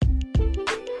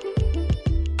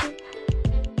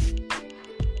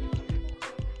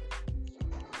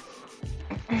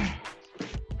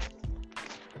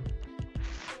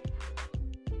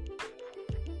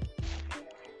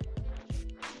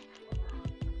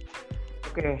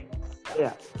Oke.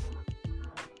 Iya.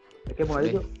 Oke, mulai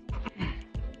Oke. yuk.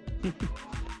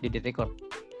 Di record.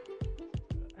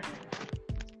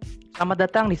 Selamat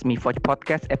datang di Smivoice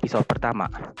Podcast episode pertama.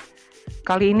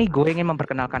 Kali ini gue ingin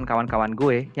memperkenalkan kawan-kawan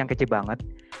gue yang kece banget.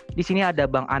 Di sini ada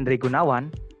Bang Andre Gunawan,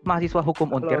 mahasiswa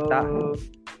hukum Untirta. Halo.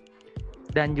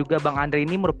 Dan juga Bang Andre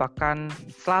ini merupakan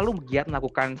selalu giat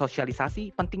melakukan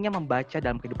sosialisasi pentingnya membaca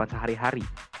dalam kehidupan sehari-hari.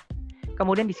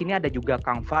 Kemudian di sini ada juga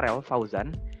Kang Farel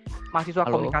Fauzan, mahasiswa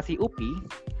Halo. komunikasi UPI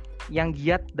yang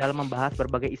giat dalam membahas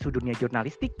berbagai isu dunia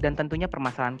jurnalistik dan tentunya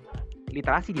permasalahan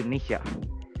literasi di Indonesia.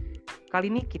 Kali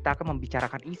ini kita akan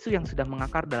membicarakan isu yang sudah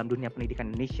mengakar dalam dunia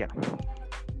pendidikan Indonesia,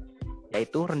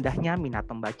 yaitu rendahnya minat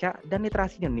membaca dan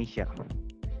literasi di Indonesia,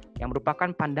 yang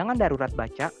merupakan pandangan darurat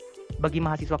baca bagi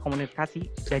mahasiswa komunikasi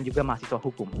dan juga mahasiswa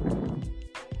hukum.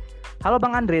 Halo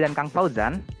Bang Andre dan Kang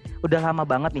Fauzan, udah lama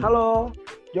banget nih. Halo,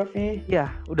 Jovi.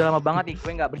 Iya, udah lama banget nih,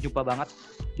 gue nggak berjumpa banget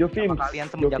Jovi. sama kalian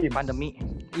semenjak Jovi. pandemi.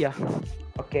 Iya,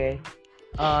 Oke.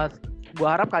 gue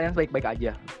harap kalian baik-baik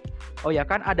aja. Oh ya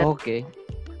kan, ada Oke.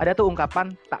 tuh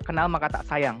ungkapan tak kenal maka tak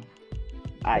sayang.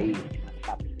 Ai.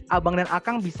 Abang dan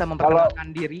Akang bisa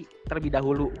memperkenalkan diri terlebih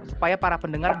dahulu supaya para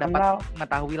pendengar Tak dapat kenal,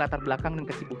 mengetahui latar belakang dan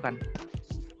kesibukan.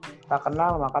 tak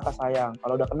kenal maka tak sayang.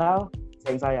 Kalau udah kenal,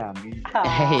 sayang.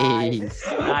 Hey.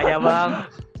 Nah ya Bang,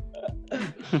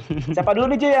 Siapa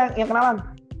dulu nih Jo yang kenalan?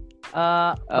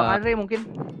 Bang Andre mungkin.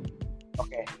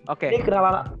 Oke. Oke, Ini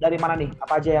kenalan dari mana nih?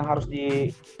 Apa aja yang harus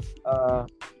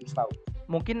harus tahu?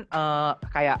 mungkin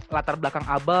kayak latar belakang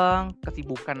Abang,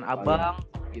 kesibukan Abang,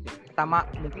 gitu. Pertama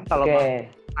mungkin kalau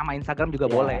Oke. nama Instagram juga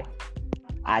Ya. boleh.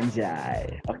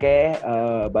 Anjay. Oke,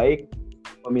 baik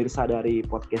pemirsa dari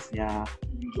podcastnya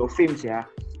Jovims ya.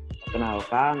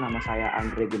 Kenalkan, nama saya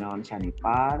Andre Gunawan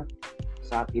Syanipar.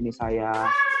 Saat ini saya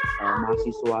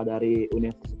mahasiswa dari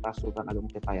Universitas Sultan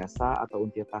Agung Tirtayasa atau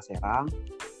Untirta Serang.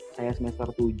 Saya semester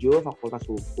 7 Fakultas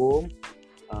Hukum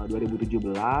 2017.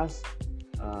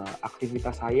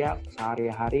 Aktivitas saya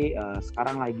sehari-hari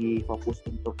sekarang lagi fokus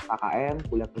untuk KKN,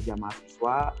 kuliah kerja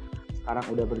mahasiswa. Sekarang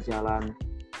udah berjalan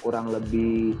kurang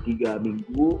lebih 3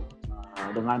 minggu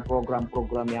dengan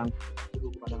program-program yang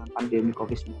berhubungan dengan pandemi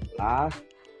COVID-19.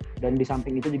 Dan di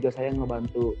samping itu juga saya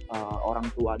ngebantu orang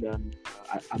tua dan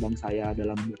abang saya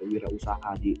dalam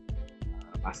berwirausaha di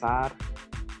pasar.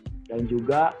 Dan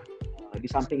juga di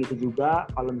samping itu juga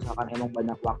kalau misalkan emang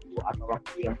banyak waktu atau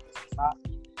waktu yang tersisa,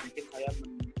 mungkin saya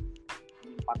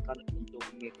menyempatkan untuk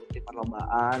mengikuti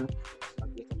perlombaan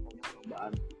sebagai contohnya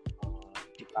perlombaan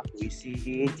cipta puisi,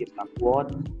 cipta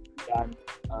quote, dan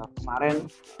kemarin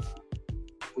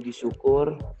puji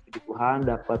syukur puji Tuhan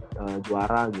dapat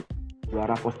juara gitu,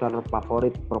 juara poster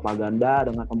favorit propaganda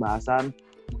dengan pembahasan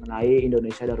mengenai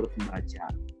Indonesia Darurat Membaca.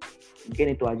 Mungkin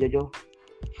itu aja Jo.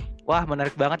 Wah,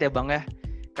 menarik banget ya Bang ya.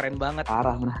 Keren banget.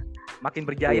 Parah mana. Makin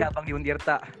berjaya Bang di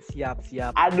Untirta. Siap.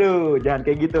 Aduh, jangan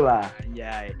kayak gitulah.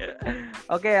 Anjay.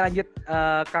 Oke, lanjut.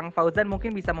 Kang Fauzan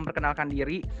mungkin bisa memperkenalkan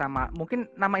diri sama mungkin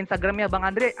nama Instagramnya Bang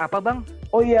Andre apa Bang?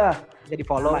 Oh iya, Jadi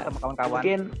follow Nama- sama kawan-kawan.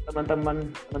 mungkin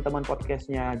teman-teman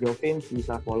podcastnya Jovims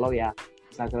bisa follow ya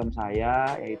Instagram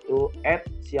saya yaitu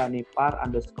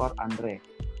 @sianipar_andre.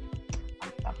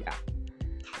 Mantap ya.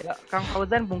 Ya, Kang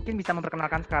Fauzan mungkin bisa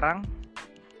memperkenalkan sekarang.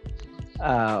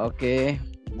 Oke.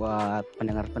 Buat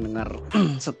pendengar-pendengar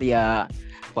setia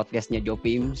podcastnya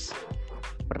Jovims,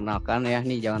 perkenalkan ya,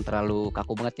 nih jangan terlalu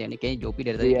kaku banget ya, nih kayaknya Jovi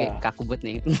dari tadi Iya. kayak kaku banget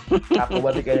nih. Aku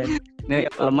banget kayaknya. Nih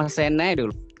lemesin aja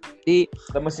dulu. Di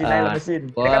Lemesin.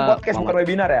 Ini gua kan podcast mau- bukan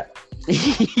webinar ya?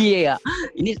 iya,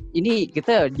 ini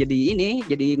kita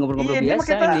jadi ngobrol-ngobrol Iya, ini mah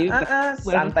biasa kita nih.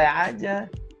 santai aja.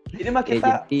 Ini mah Ya, kita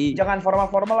jadi jangan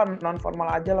formal-formal lah, non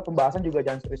formal aja lah, pembahasan juga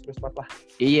jangan serius-serius banget lah.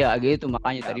 iya gitu,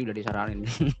 makanya Ya. tadi udah disaranin.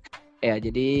 Ya,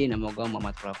 jadi nama gue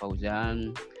Muhammad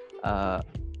Fauzan.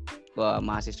 Gue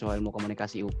mahasiswa ilmu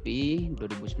komunikasi UPI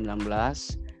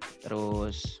 2019.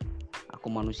 Terus aku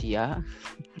manusia.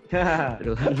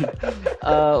 Terus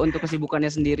untuk kesibukannya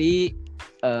sendiri,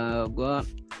 gue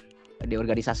di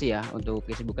organisasi ya. Untuk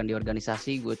kesibukan di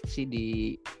organisasi, gue sih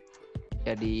di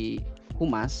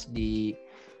Humas di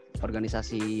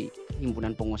organisasi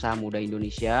Himpunan Pengusaha Muda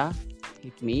Indonesia,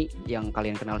 HIPMI, yang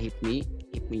kalian kenal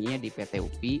HIPMI-nya di PT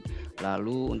UPI.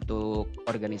 Lalu untuk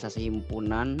organisasi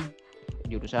himpunan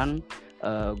jurusan,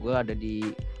 gue ada di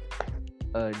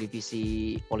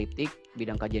divisi politik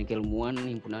bidang kajian keilmuan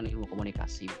Himpunan Ilmu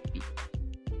Komunikasi UPI.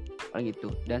 Paling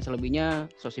gitu. Dan selebihnya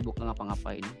so sibuk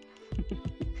ngapa-ngapain.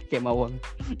 Kayak mawang.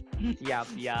 Siap.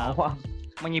 Wah,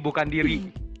 Menyibukkan diri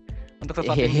untuk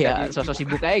sesuatu yang Iya, tidak sosok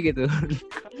sibuk aja gitu.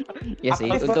 Ya sih,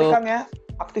 aktif untuk Kang ya,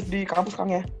 aktif di kampus Kang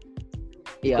ya.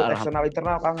 Iya, Ikut eksternal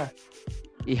internal Kang ya.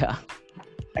 iya.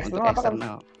 Untuk Eksternal apa Kang?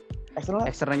 eksternal. Eksternal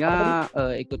Eksternnya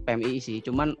apa ikut PMI sih,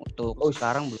 cuman untuk Oh,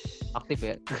 sekarang belum aktif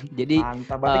ya. Jadi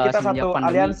mantap. Berarti kita semenjak satu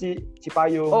pandemi. aliansi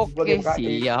Cipayung. Gua Oke, DKI.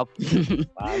 siap.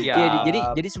 Mantap. Iya,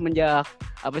 jadi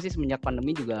semenjak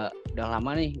pandemi juga udah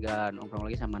lama nih nggak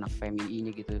nongkrong lagi sama anak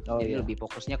PMI-nya gitu. Oh, Jadi iya. lebih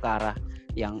fokusnya ke arah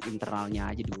yang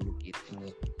internalnya aja dulu gitu.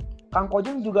 Kang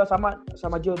Kojeng juga sama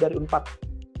Jill dari Unpad.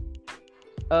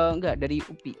 Enggak, dari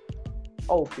UPI.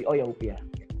 Oh, UPI. Oh ya UPI ya.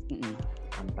 Mm-mm.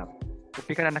 Mantap.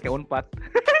 Tapi kan anaknya Unpad.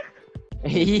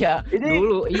 Iya, Ini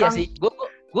dulu iya Kang- sih.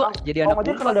 Gua jadi Kang anak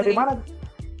Ojen kenal Unpad dari nih. mana?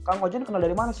 Kang Ojen kenal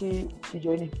dari mana si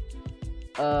Jo ini?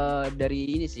 Dari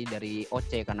ini sih, dari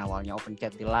OC kan awalnya, open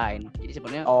chat di Line. Jadi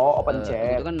sebenarnya Oh, open itu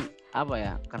chat. kan apa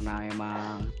ya, karena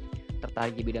emang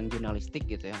tertarik di bidang jurnalistik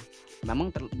gitu ya.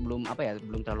 Memang belum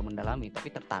terlalu mendalami,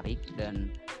 tapi tertarik, dan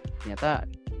ternyata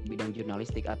bidang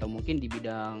jurnalistik atau mungkin di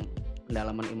bidang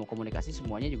pendalaman ilmu komunikasi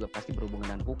semuanya juga pasti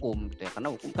berhubungan dengan hukum gitu ya, karena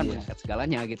hukum kan Iya. melihat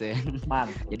segalanya gitu ya.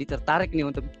 Mantap. Jadi tertarik nih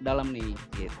untuk dalam nih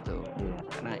gitu. Iya.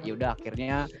 Karena yaudah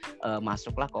akhirnya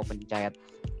masuklah ke open chat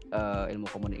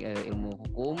ilmu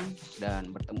hukum,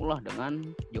 dan bertemulah dengan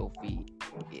Jovi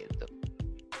gitu.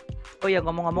 Oh ya,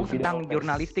 ngomong-ngomong Video tentang podcast.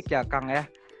 jurnalistik ya Kang ya.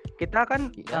 Kita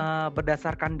kan Iya.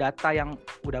 berdasarkan data yang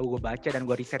udah gue baca dan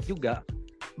gue riset juga,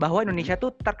 bahwa Indonesia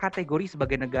tuh terkategori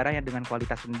sebagai negara yang dengan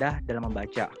kualitas rendah dalam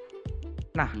membaca.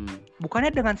 Bukannya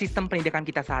dengan sistem pendidikan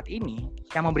kita saat ini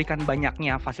yang memberikan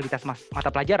banyaknya fasilitas mata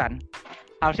pelajaran,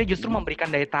 harusnya justru memberikan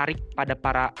daya tarik pada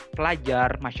para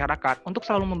pelajar, masyarakat untuk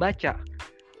selalu membaca.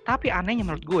 Tapi anehnya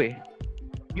menurut gue,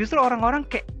 justru orang-orang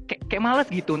kayak malas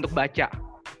gitu untuk baca.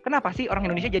 Kenapa sih orang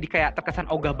Indonesia jadi kayak terkesan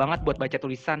ogah banget buat baca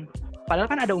tulisan?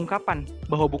 Padahal kan ada ungkapan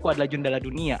bahwa buku adalah jendela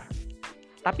dunia.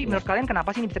 Tapi menurut kalian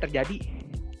kenapa sih ini bisa terjadi?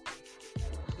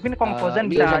 Mungkin Kang Fauzan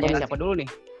bisa siapa dulu nih?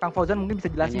 Kang Fauzan mungkin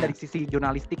bisa jelasin Nanya. dari sisi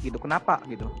jurnalistik gitu. Kenapa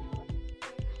gitu?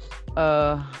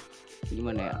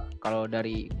 Gimana ya? Kalau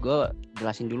dari gue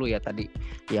jelasin dulu ya tadi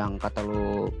yang kata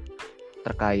lu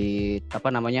terkait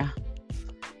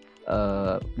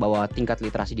bahwa tingkat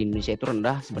literasi di Indonesia itu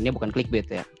rendah, sebenarnya bukan clickbait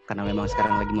ya, karena memang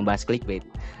sekarang lagi membahas clickbait.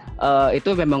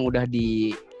 Itu memang udah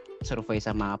di survei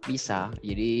sama PISA,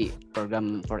 jadi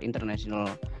Program for International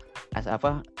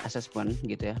Assessment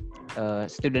gitu ya,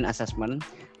 Student Assessment.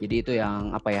 Jadi itu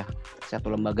yang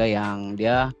satu lembaga yang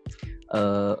dia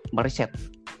meriset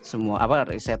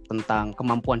riset tentang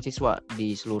kemampuan siswa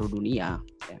di seluruh dunia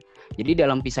ya. Jadi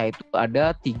dalam PISA itu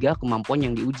ada 3 kemampuan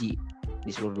yang diuji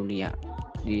di seluruh dunia,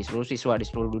 di seluruh siswa di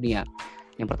seluruh dunia.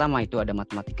 Yang pertama itu ada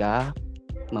matematika,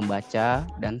 membaca,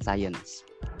 dan sains.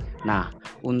 Nah,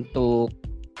 untuk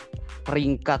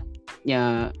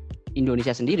peringkatnya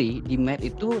Indonesia sendiri di MET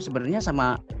itu sebenarnya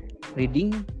sama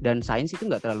reading dan sains itu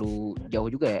nggak terlalu jauh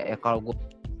juga ya. Kalau gue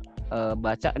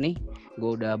baca nih,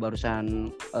 gue udah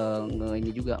barusan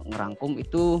ngerangkum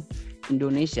itu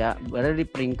Indonesia berada di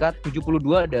peringkat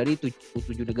 72 dari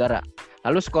 77 negara.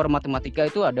 Lalu skor matematika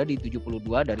itu ada di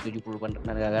 72 dari 78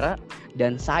 negara,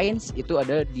 dan sains itu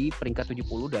ada di peringkat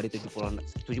 70 dari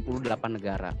 78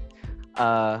 negara.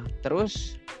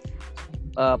 Terus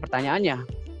pertanyaannya,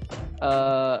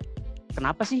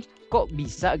 kenapa sih kok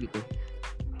bisa gitu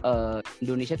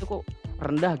Indonesia tuh kok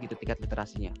rendah gitu tingkat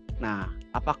literasinya? Nah,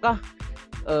 apakah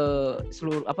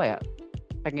seluruh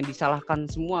pengen disalahkan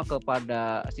semua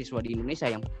kepada siswa di Indonesia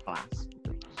yang kelas?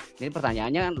 Gitu. Jadi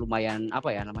pertanyaannya lumayan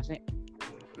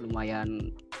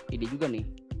lumayan ini juga nih,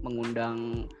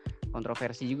 mengundang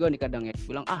kontroversi juga nih kadang ya.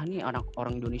 Bilang nih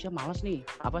orang Indonesia malas nih,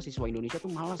 siswa Indonesia tuh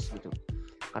malas gitu.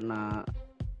 Karena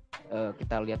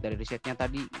kita lihat dari risetnya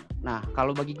tadi. Nah,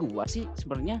 kalau bagi gua sih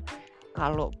sebenarnya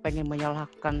kalau pengen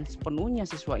menyalahkan sepenuhnya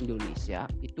siswa Indonesia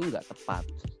itu nggak tepat,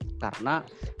 karena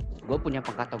gue punya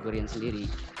pengkategorian sendiri.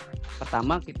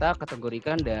 Pertama, kita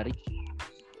kategorikan dari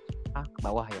ke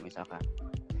bawah ya, misalkan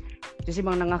sisi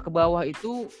menengah ke bawah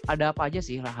itu ada apa aja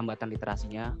sih hambatan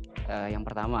literasinya. Yang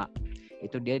pertama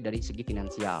itu dia dari segi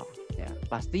finansial ya.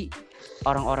 Pasti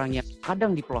orang-orang yang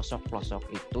kadang di pelosok-pelosok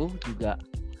itu juga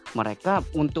mereka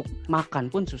untuk makan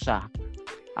pun susah,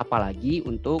 apalagi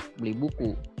untuk beli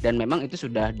buku. Dan memang itu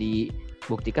sudah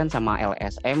dibuktikan sama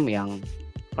LSM yang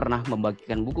pernah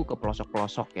membagikan buku ke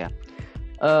pelosok-pelosok ya.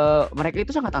 Mereka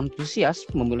itu sangat antusias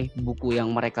memilih buku yang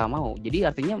mereka mau. Jadi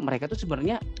artinya mereka tuh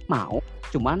sebenarnya mau,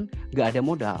 cuman gak ada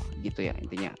modal gitu ya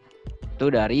intinya. Itu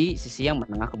dari sisi yang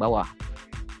menengah ke bawah.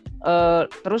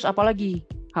 Terus apalagi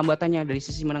hambatannya dari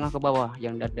sisi menengah ke bawah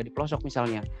yang dari pelosok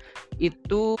misalnya,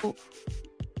 itu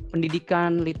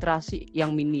pendidikan literasi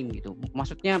yang minim gitu.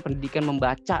 Maksudnya pendidikan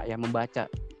membaca.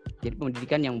 Jadi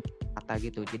pendidikan yang kata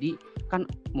gitu. Jadi kan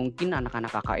mungkin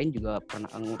anak-anak KKN juga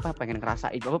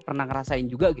pernah ngerasain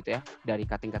juga gitu ya, dari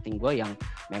kating-kating gue yang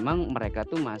memang mereka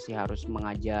tuh masih harus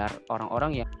mengajar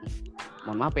orang-orang yang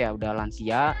mohon maaf ya udah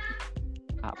lansia,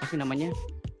 apa sih namanya,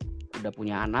 udah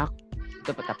punya anak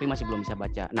itu tapi masih belum bisa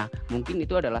baca. Nah mungkin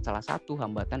itu adalah salah satu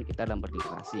hambatan kita dalam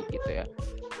berliterasi gitu ya.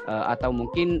 Atau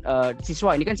mungkin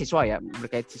siswa, ini kan siswa ya,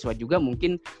 berkait siswa juga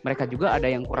mungkin mereka juga ada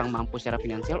yang kurang mampu secara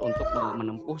finansial untuk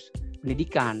menempuh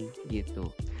pendidikan gitu.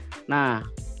 Nah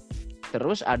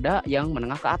terus ada yang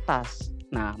menengah ke atas.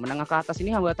 Nah menengah ke atas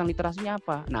ini hambatan literasinya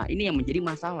apa? Nah ini yang menjadi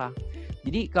masalah.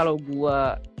 Jadi kalau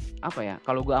gua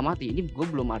amati, ini gue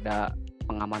belum ada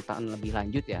pengamatan lebih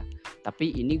lanjut ya, tapi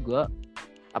ini gue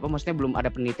maksudnya belum ada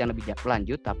penelitian lebih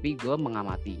lanjut, tapi gue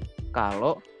mengamati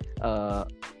kalau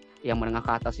yang menengah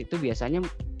ke atas itu biasanya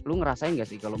lu ngerasain gak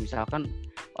sih kalau misalkan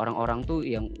orang-orang tuh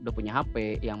yang udah punya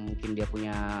HP, yang mungkin dia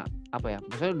punya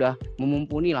maksudnya udah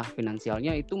memumpuni lah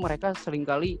finansialnya, itu mereka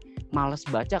seringkali malas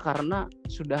baca karena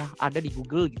sudah ada di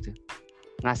Google gitu.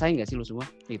 Ngerasain gak sih lu semua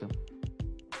gitu?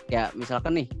 Ya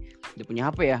misalkan nih dia punya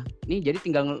HP ya, nih jadi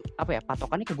tinggal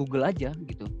patokannya ke Google aja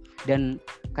gitu, dan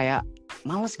kayak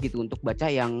males gitu untuk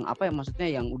baca yang maksudnya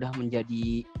yang udah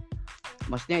menjadi,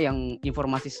 maksudnya yang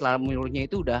informasi selanjutnya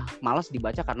itu udah malas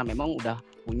dibaca karena memang udah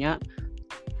punya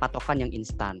patokan yang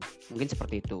instan, mungkin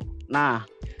seperti itu. Nah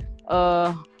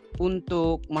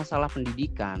untuk masalah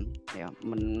pendidikan ya,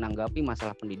 menanggapi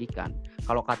masalah pendidikan,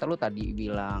 kalau kata lu tadi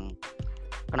bilang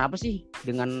kenapa sih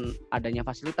dengan adanya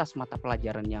fasilitas mata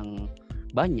pelajaran yang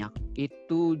banyak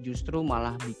itu justru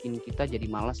malah bikin kita jadi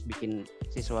malas, bikin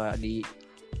siswa di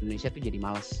Indonesia tuh jadi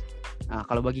malas. Nah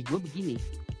kalau bagi gue begini,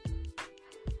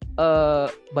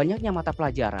 banyaknya mata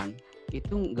pelajaran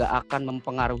itu nggak akan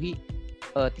mempengaruhi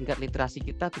tingkat literasi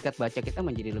kita, tingkat baca kita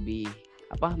menjadi lebih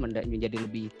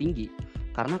tinggi.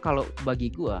 Karena kalau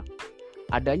bagi gue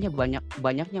adanya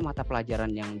banyaknya mata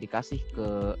pelajaran yang dikasih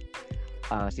ke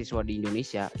siswa di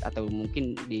Indonesia atau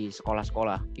mungkin di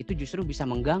sekolah-sekolah itu justru bisa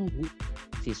mengganggu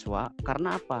siswa.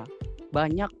 Karena apa?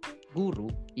 Banyak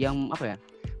guru yang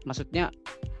maksudnya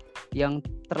yang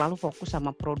terlalu fokus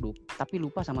sama produk tapi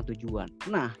lupa sama tujuan.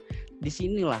 Nah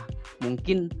disinilah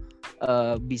mungkin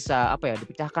bisa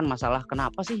dipecahkan masalah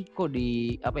kenapa sih kok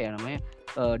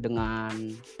dengan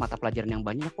mata pelajaran yang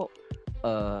banyak kok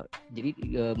jadi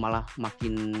malah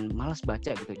makin malas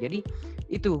baca gitu. Jadi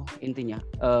itu intinya,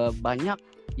 banyak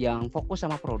yang fokus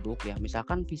sama produk ya,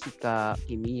 misalkan fisika,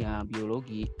 kimia,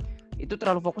 biologi itu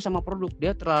terlalu fokus sama produk,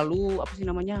 dia terlalu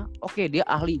dia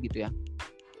ahli gitu ya,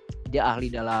 dia ahli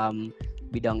dalam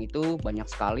bidang itu banyak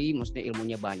sekali, maksudnya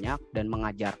ilmunya banyak dan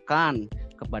mengajarkan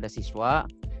kepada siswa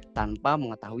tanpa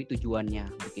mengetahui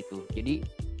tujuannya begitu. Jadi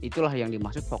itulah yang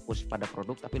dimaksud fokus pada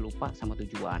produk tapi lupa sama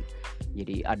tujuan.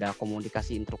 Jadi ada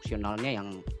komunikasi instruksionalnya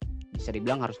yang bisa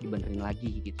dibilang harus dibenerin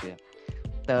lagi gitu ya.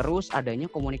 Terus adanya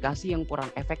komunikasi yang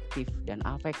kurang efektif dan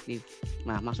afektif.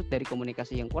 Nah maksud dari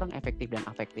komunikasi yang kurang efektif dan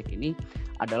afektif ini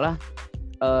adalah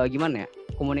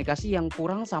komunikasi yang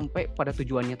kurang sampai pada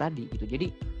tujuannya tadi gitu.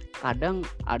 Jadi kadang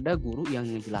ada guru yang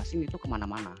ngejelasin itu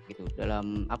kemana-mana gitu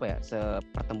dalam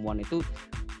sepertemuan itu,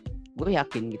 gue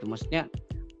yakin gitu, maksudnya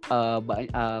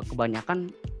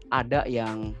kebanyakan ada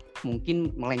yang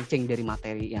mungkin melenceng dari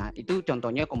materinya. Itu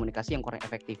contohnya komunikasi yang kurang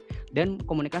efektif. Dan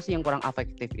komunikasi yang kurang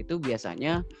efektif itu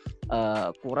biasanya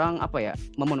kurang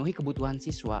memenuhi kebutuhan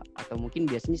siswa, atau mungkin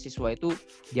biasanya siswa itu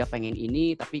dia pengen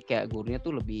ini tapi kayak gurunya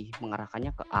tuh lebih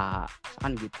mengarahkannya ke A,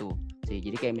 misalkan gitu sih.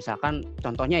 Jadi kayak misalkan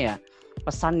contohnya ya,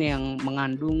 pesan yang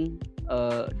mengandung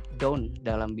down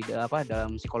dalam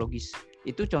dalam psikologis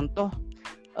itu contoh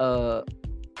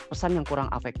pesan yang kurang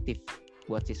efektif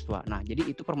buat siswa. Nah, jadi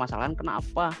itu permasalahan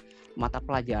kenapa mata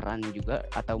pelajaran juga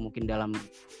atau mungkin dalam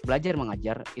belajar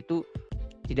mengajar itu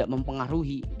tidak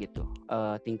mempengaruhi gitu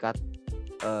tingkat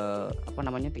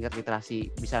tingkat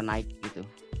literasi bisa naik gitu.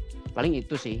 Paling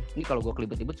itu sih. Ini kalau gue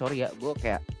kelibet-libet sorry ya, gue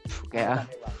kayak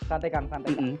santai Kang.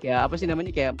 Kayak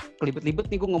kayak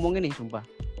kelibet-libet nih gue ngomongin nih sumpah.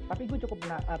 Tapi gue cukup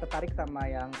tertarik sama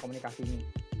yang komunikasi ini.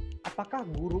 Apakah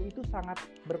guru itu sangat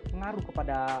berpengaruh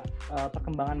kepada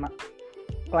perkembangan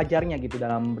pelajarnya gitu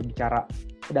dalam berbicara,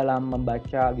 dalam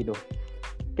membaca gitu?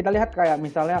 Kita lihat kayak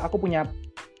misalnya aku punya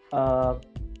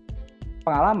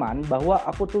pengalaman bahwa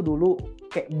aku tuh dulu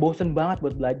kayak bosen banget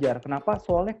buat belajar. Kenapa?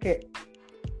 Soalnya kayak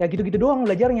ya gitu-gitu doang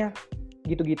belajarnya.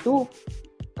 Gitu-gitu,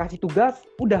 kasih tugas,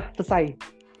 udah selesai.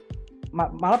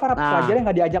 Malah para pelajar yang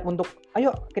nggak diajak untuk,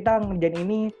 ayo kita ngerjain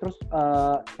ini, terus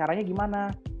caranya gimana?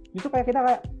 Justru kayak kita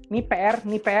kayak, nih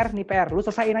PR, lu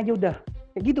selesaiin aja udah.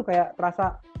 Kayak gitu, kayak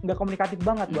terasa nggak komunikatif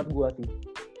banget buat gua sih.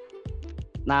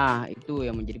 Nah, itu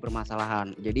yang menjadi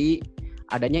permasalahan. Jadi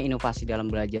adanya inovasi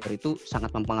dalam belajar itu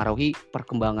sangat mempengaruhi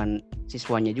perkembangan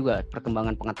siswanya juga,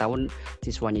 perkembangan pengetahuan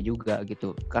siswanya juga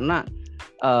gitu. Karena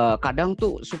kadang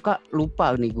tuh suka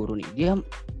lupa nih guru nih, dia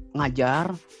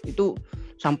ngajar itu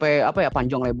sampai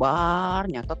panjang lebar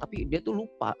nyata, tapi dia tuh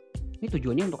lupa ini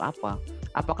tujuannya untuk apa.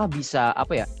 Apakah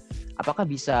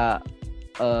bisa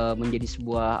menjadi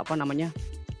sebuah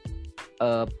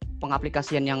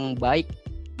pengaplikasian yang baik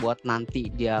buat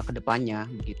nanti dia ke depannya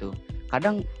begitu.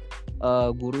 Kadang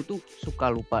guru tuh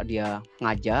suka lupa dia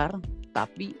ngajar,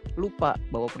 tapi lupa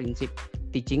bahwa prinsip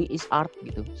teaching is art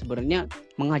gitu. Sebenarnya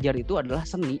mengajar itu adalah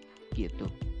seni gitu.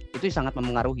 Itu sangat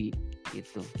mempengaruhi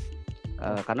gitu.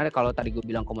 Karena kalau tadi gue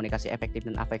bilang komunikasi efektif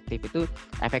dan afektif, itu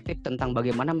efektif tentang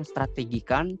bagaimana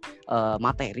menstrategikan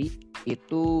materi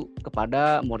itu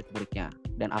kepada murid-muridnya,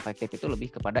 dan afektif itu lebih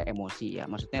kepada emosi ya,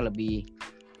 maksudnya lebih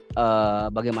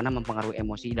bagaimana mempengaruhi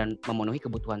emosi dan memenuhi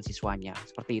kebutuhan siswanya,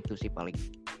 seperti itu sih paling.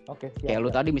 Oke, siap, kayak lu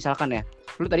tadi misalkan ya,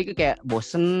 lu tadi kayak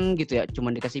bosen gitu ya,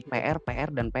 cuman dikasih PR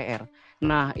dan PR.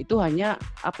 Nah itu hanya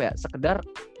sekedar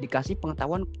dikasih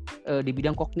pengetahuan di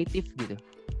bidang kognitif gitu,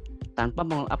 tanpa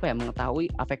mengetahui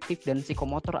afektif dan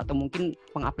psikomotor atau mungkin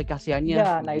pengaplikasiannya.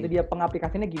 Ya, nah itu dia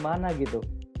pengaplikasiannya gimana gitu.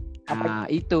 Nah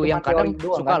itu yang kadang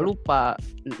suka lupa.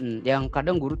 Yang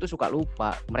kadang guru tuh suka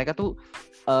lupa. Mereka tuh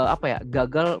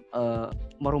gagal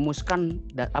merumuskan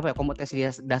kompetensi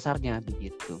dasarnya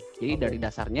begitu. Jadi dari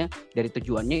dasarnya, dari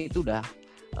tujuannya itu udah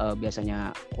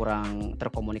biasanya kurang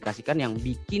terkomunikasikan, yang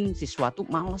bikin siswa tuh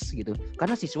males gitu.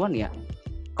 Karena siswa nih ya,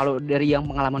 kalau dari yang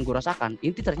pengalaman gue rasakan,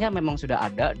 ini ternyata memang sudah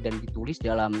ada dan ditulis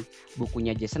dalam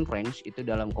bukunya Jason French, itu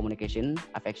dalam Communication,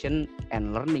 Affection,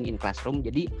 and Learning in Classroom.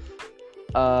 Jadi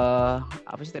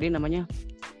apa sih tadi namanya?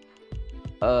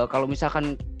 Kalau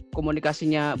misalkan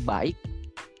komunikasinya baik,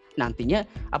 nantinya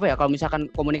kalau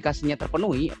misalkan komunikasinya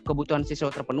terpenuhi, kebutuhan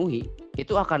siswa terpenuhi,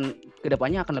 itu akan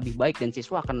kedepannya akan lebih baik dan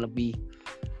siswa akan lebih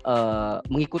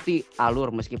mengikuti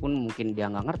alur, meskipun mungkin dia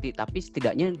nggak ngerti, tapi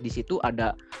setidaknya di situ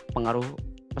ada pengaruh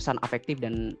pesan afektif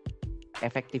dan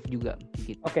efektif juga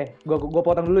gitu. Oke, gue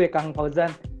potong dulu ya Kang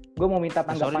Fauzan. Gue mau minta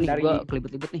tanggapan dari. Gue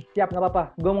kelibet-libet nih. Siap, nggak apa-apa.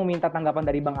 Gue mau minta tanggapan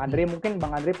dari Bang Andre. Mungkin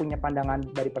Bang Andre punya pandangan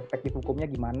dari perspektif hukumnya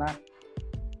gimana?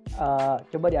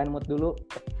 Coba di-unmute dulu,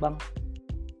 Bang.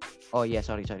 Oh iya,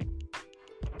 sorry.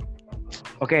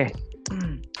 Oke.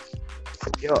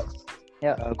 Yuk.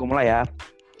 Gue mulai ya.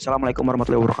 Assalamualaikum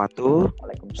warahmatullahi wabarakatuh.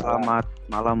 Selamat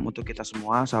malam untuk kita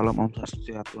semua. Salam Om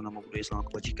Swastiastu, Namo Buddhaya, Salam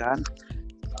Kebajikan.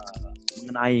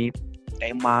 Mengenai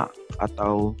tema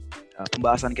atau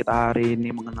pembahasan kita hari ini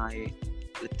mengenai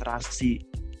literasi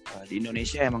di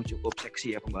Indonesia, emang cukup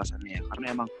seksi ya pembahasannya ya.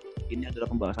 Karena emang ini adalah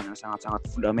pembahasan yang sangat-sangat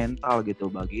fundamental gitu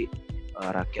bagi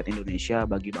rakyat Indonesia,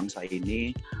 bagi bangsa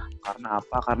ini. Karena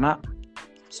apa? Karena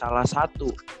salah satu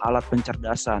alat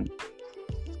pencerdasan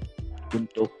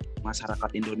untuk masyarakat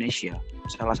Indonesia,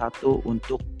 salah satu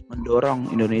untuk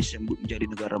mendorong Indonesia menjadi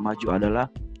negara maju adalah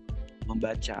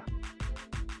membaca.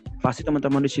 Pasti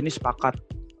teman-teman di sini sepakat,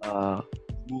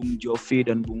 Bung Jovi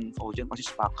dan Bung Fauzan pasti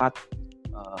sepakat,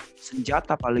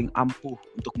 senjata paling ampuh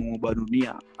untuk mengubah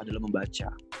dunia adalah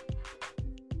membaca.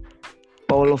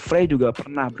 Paulo Freire juga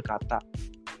pernah berkata,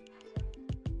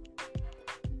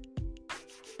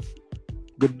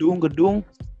 gedung-gedung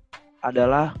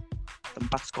adalah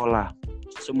tempat sekolah.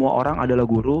 Semua orang adalah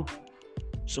guru,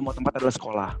 semua tempat adalah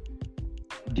sekolah.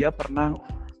 Dia pernah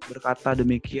berkata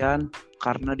demikian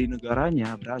karena di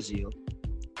negaranya, Brazil,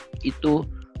 itu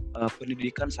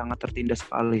pendidikan sangat tertindas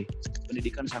sekali.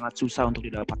 Pendidikan sangat susah untuk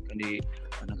didapatkan di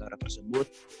negara tersebut,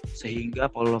 sehingga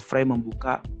Paulo Freire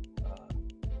membuka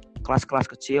kelas-kelas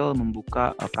kecil,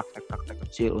 membuka praktek-praktek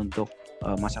kecil untuk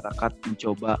masyarakat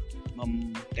mencoba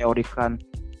memteorikan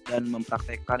dan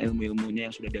mempraktekkan ilmu-ilmunya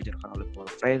yang sudah diajarkan oleh Paulo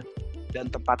Freire. Dan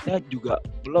tempatnya juga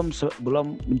belum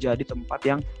menjadi tempat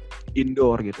yang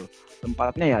indoor gitu.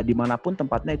 Tempatnya ya dimanapun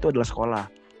tempatnya itu adalah sekolah.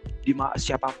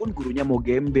 Siapapun gurunya mau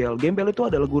gembel itu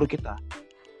adalah guru kita.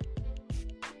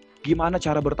 Gimana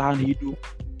cara bertahan hidup,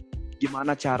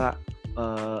 gimana cara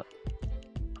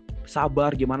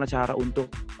sabar, gimana cara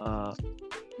untuk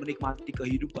menikmati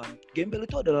kehidupan. Gembel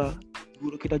itu adalah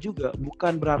guru kita juga.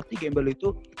 Bukan berarti gembel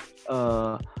itu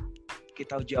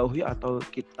kita jauhi atau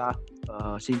kita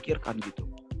singkirkan gitu.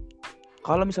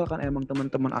 Kalau misalkan emang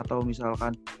teman-teman atau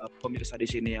misalkan pemirsa di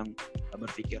sini yang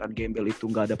berpikiran gembel itu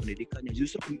nggak ada pendidikannya,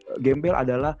 justru gembel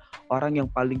adalah orang yang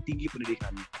paling tinggi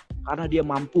pendidikannya, karena dia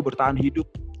mampu bertahan hidup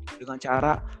dengan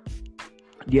cara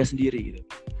dia sendiri gitu.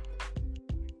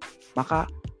 Maka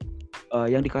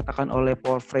yang dikatakan oleh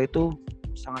Paul Freire itu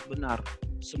sangat benar.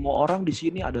 Semua orang di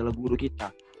sini adalah guru kita.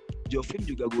 Jovim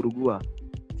juga guru gua,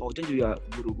 Fauzan juga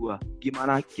guru gua.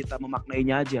 Gimana kita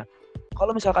memaknainya aja.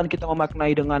 Kalau misalkan kita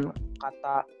memaknai dengan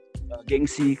kata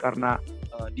gengsi karena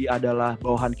dia adalah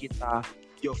bawahan kita,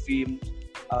 Jovim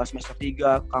semester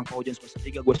 3, Kang Fauzan semester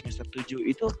 3, gue semester 7,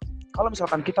 itu Kalau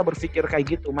misalkan kita berpikir kayak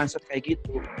gitu, mindset kayak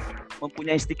gitu,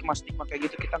 mempunyai stigma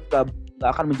kayak gitu, kita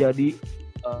nggak akan menjadi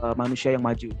manusia yang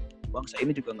maju. Bangsa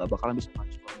ini juga nggak bakalan bisa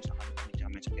maju kalau misalkan punya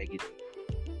mindset kayak gitu.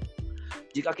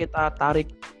 Jika kita tarik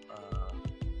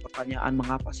pertanyaan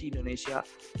mengapa sih Indonesia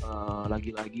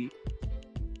lagi-lagi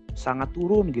sangat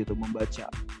turun gitu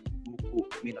membaca buku,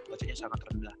 minat bacanya sangat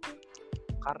rendah.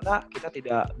 Karena kita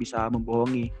tidak bisa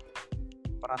membohongi,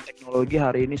 peran teknologi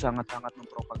hari ini sangat-sangat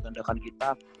mempropagandakan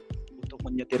kita untuk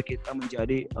menyetir kita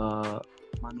menjadi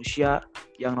manusia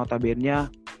yang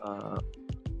notabene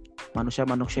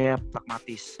manusia-manusia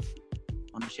pragmatis,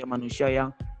 manusia-manusia yang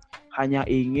hanya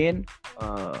ingin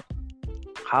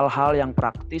hal-hal yang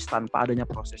praktis tanpa adanya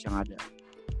proses yang ada.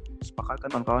 Sepakat kan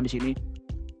kawan-kawan di sini?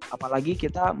 Apalagi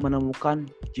kita menemukan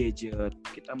gadget,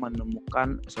 kita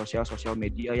menemukan sosial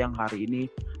media yang hari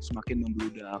ini semakin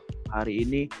membludak. Hari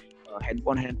ini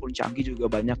handphone canggih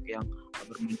juga banyak yang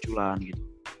bermunculan gitu.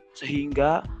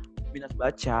 Sehingga minat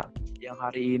baca yang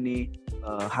hari ini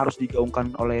harus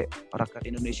digaungkan oleh rakyat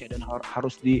Indonesia dan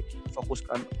harus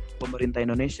difokuskan pemerintah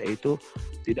Indonesia itu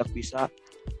tidak bisa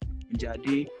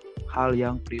menjadi hal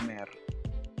yang primer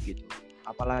gitu.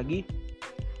 Apalagi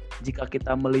jika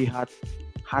kita melihat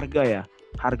harga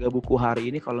buku hari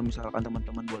ini, kalau misalkan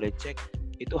teman-teman boleh cek,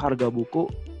 itu harga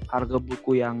buku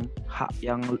yang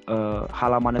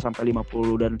halamannya sampai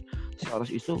 50 dan 100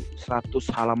 itu 100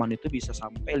 halaman itu bisa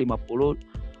sampai 50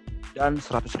 dan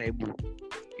 100 ribu.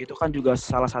 Itu kan juga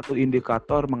salah satu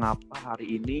indikator mengapa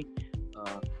hari ini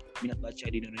minat baca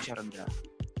di Indonesia rendah.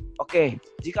 Oke,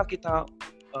 jika kita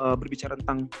berbicara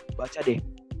tentang baca deh.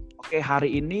 Oke,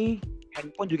 hari ini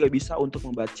handphone juga bisa untuk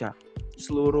membaca.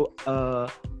 Seluruh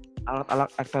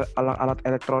alat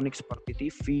elektronik seperti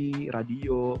TV,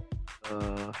 radio,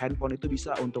 handphone itu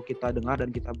bisa untuk kita dengar dan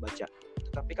kita baca.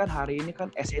 Tetapi kan hari ini kan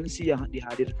esensi yang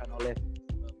dihadirkan oleh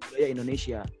budaya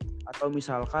Indonesia, atau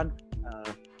misalkan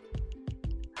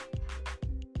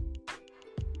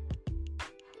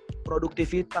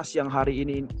produktivitas yang hari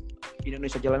ini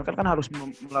Indonesia jalankan kan harus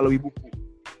melalui buku.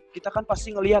 Kita kan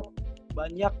pasti ngelihat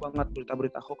banyak banget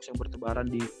berita-berita hoax yang bertebaran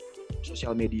di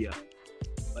sosial media.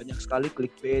 Banyak sekali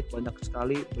clickbait, banyak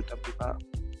sekali berita-berita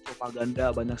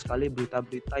propaganda, banyak sekali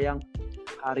berita-berita yang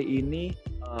hari ini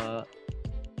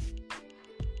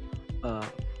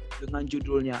dengan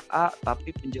judulnya A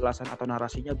tapi penjelasan atau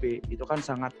narasinya B. Itu kan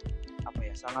sangat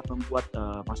membuat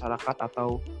masyarakat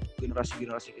atau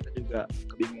generasi-generasi kita juga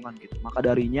kebingungan gitu. Maka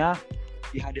darinya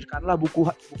dihadirkanlah buku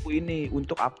ini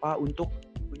untuk apa? Untuk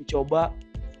mencoba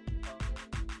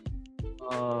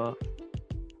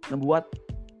membuat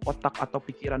otak atau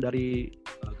pikiran dari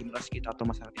generasi kita atau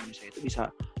masyarakat Indonesia itu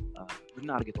bisa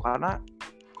benar gitu. Karena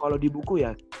kalau di buku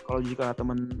ya, kalau jika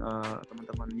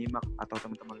teman-teman nyimak atau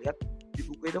teman-teman lihat di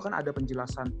buku itu kan ada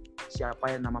penjelasan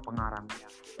siapa yang nama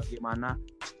pengarangnya, bagaimana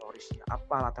historisnya,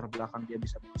 apa latar belakang dia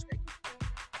bisa menulis kayak gitu.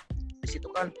 Di situ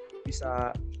kan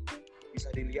bisa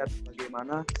dilihat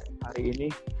bagaimana hari ini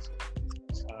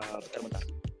bentar.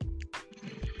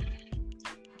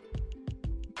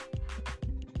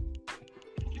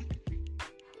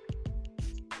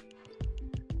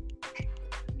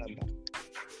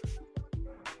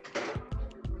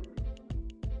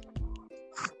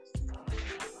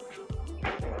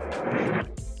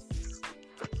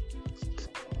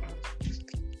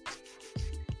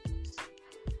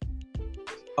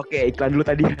 Oke, iklan dulu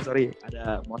tadi. Sorry,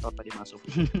 ada motor tadi masuk.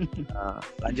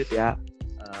 Lanjut ya.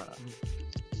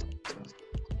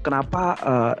 Kenapa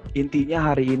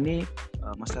intinya hari ini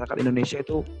masyarakat Indonesia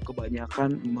itu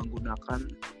kebanyakan menggunakan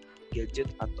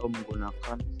gadget atau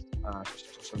menggunakan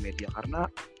sosial media? Karena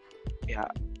ya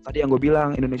tadi yang gue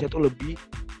bilang, Indonesia tuh lebih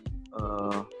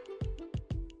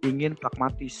ingin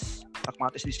pragmatis.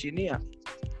 Pragmatis di sini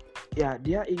ya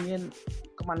dia ingin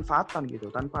kemanfaatan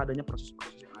gitu tanpa adanya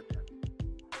proses-proses yang ada.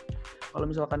 Kalau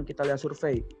misalkan kita lihat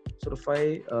survei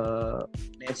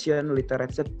Nation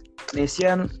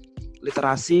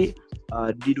literasi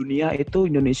di dunia itu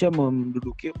Indonesia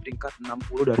menduduki peringkat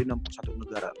 60 dari 61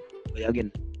 negara. Bayangin.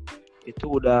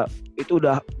 Itu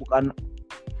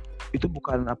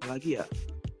bukan apa lagi ya?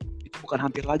 Itu bukan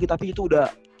hampir lagi, tapi itu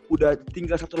udah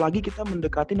tinggal satu lagi kita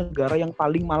mendekati negara yang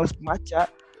paling malas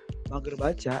baca, mager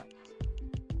baca.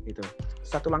 Gitu.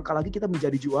 Satu langkah lagi kita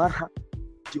menjadi juara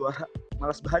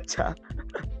malas baca.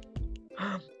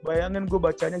 Bayangin, gue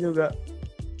bacanya juga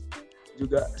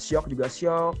syok.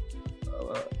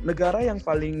 Negara yang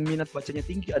paling minat bacanya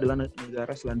tinggi adalah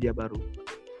negara Selandia Baru.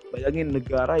 Bayangin,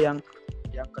 negara yang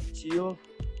kecil,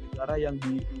 negara yang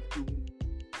di ujung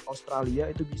Australia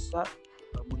itu bisa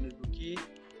menduduki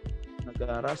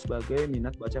negara sebagai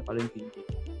minat baca paling tinggi.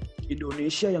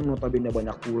 Indonesia yang notabene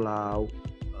banyak pulau,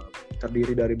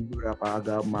 terdiri dari beberapa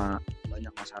agama,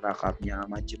 banyak masyarakatnya,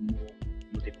 majemuk,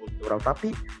 multikultural. Tapi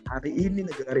hari ini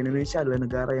negara Indonesia adalah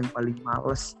negara yang paling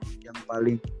males, yang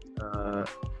paling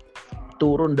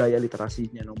turun daya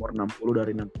literasinya, nomor 60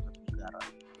 dari 61 negara.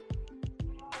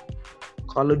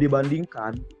 Kalau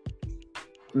dibandingkan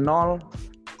 0,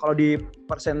 kalau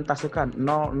dipersentasekan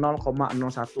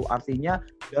 0,01, artinya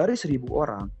dari 1.000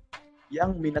 orang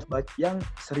yang minat baca, yang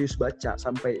serius baca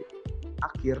sampai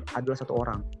akhir adalah 1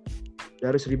 orang.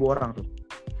 Dari 1.000 orang tuh.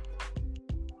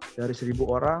 Dari 1.000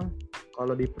 orang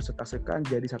kalau dipersentasekan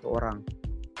jadi 1 orang.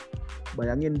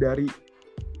 Bayangin dari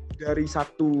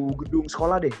satu gedung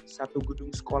sekolah deh, satu gedung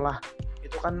sekolah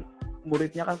itu kan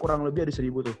muridnya kan kurang lebih ada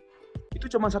 1.000 tuh. Itu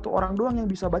cuma 1 orang doang yang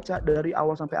bisa baca dari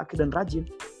awal sampai akhir dan rajin.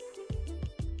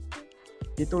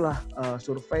 Itulah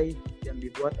survei yang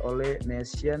dibuat oleh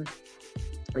Nation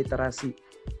Literasi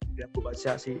yang gue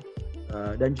baca sih.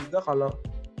 Dan juga kalau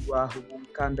gue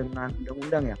hubungkan dengan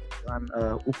undang-undang ya, dengan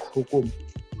hukum.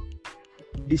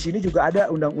 Di sini juga ada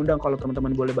undang-undang, kalau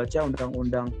teman-teman boleh baca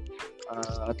undang-undang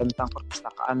tentang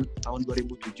perpustakaan tahun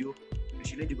 2007. Di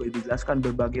sini juga dijelaskan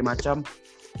berbagai macam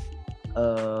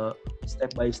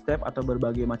step by step atau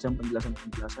berbagai macam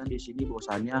penjelasan di sini,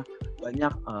 bahwasanya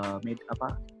banyak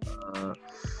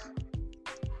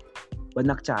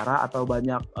banyak cara atau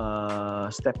banyak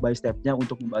step by stepnya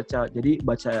untuk membaca. Jadi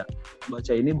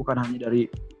baca ini bukan hanya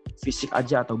dari fisik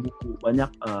aja atau buku,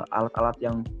 banyak alat-alat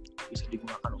yang bisa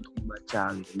digunakan untuk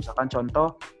membaca gitu. Misalkan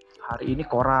contoh hari ini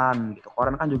koran gitu.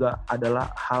 Koran kan juga adalah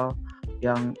hal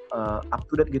yang up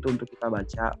to date gitu untuk kita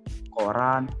baca,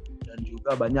 koran. Dan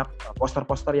juga banyak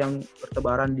poster-poster yang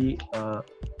bertebaran di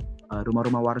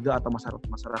rumah-rumah warga atau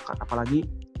masyarakat. Apalagi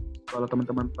kalau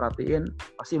teman-teman perhatiin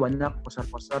pasti banyak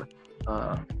poster-poster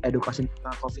edukasi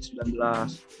tentang COVID-19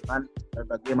 dengan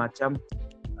berbagai macam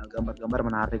gambar-gambar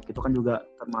menarik. Itu kan juga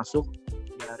termasuk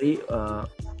dari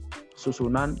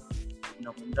susunan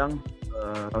undang-undang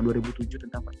tahun 2007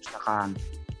 tentang perpustakaan.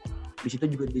 Di situ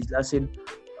juga dijelasin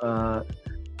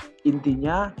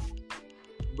intinya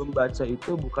membaca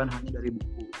itu bukan hanya dari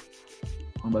buku.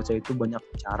 Membaca itu banyak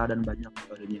cara dan banyak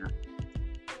metodenya.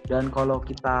 Dan kalau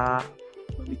kita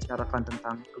membicarakan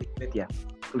tentang clickbait ya,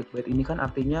 clickbait ini kan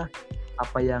artinya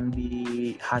apa yang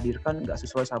dihadirkan nggak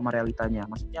sesuai sama realitanya.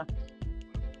 Maksudnya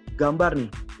gambar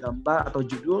atau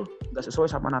judul nggak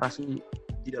sesuai sama narasi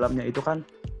di dalamnya, itu kan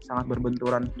sangat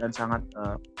berbenturan dan sangat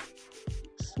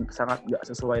nggak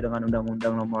sesuai dengan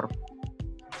Undang-Undang Nomor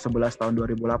 11 tahun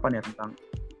 2008 ya tentang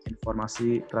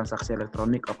informasi transaksi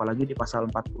elektronik. Apalagi di pasal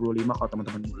 45 kalau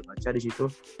teman-teman boleh baca, di situ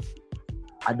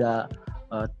ada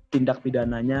tindak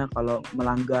pidananya kalau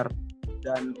melanggar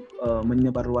dan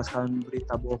menyebarluaskan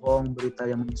berita bohong, berita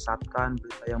yang menyesatkan,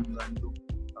 berita yang mengandung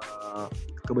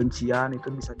kebencian, itu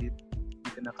bisa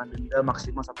dikenakan denda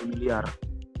maksimal 1 miliar.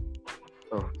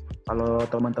 Kalau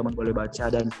teman-teman boleh baca,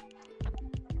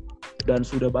 dan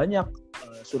sudah banyak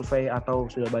survei atau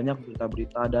sudah banyak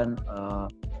berita-berita dan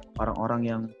orang-orang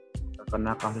yang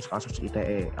terkena kasus-kasus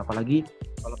ITE. Apalagi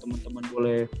kalau teman-teman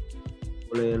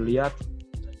boleh lihat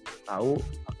tahu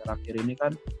akhir-akhir ini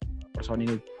kan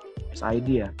personil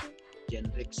SID ya,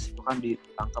 Jendrix itu kan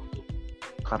ditangkap tuh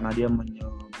karena dia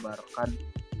menyebarkan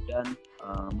dan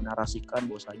menarasikan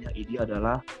bahwasanya ID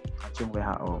adalah kacung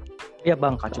WHO. Iya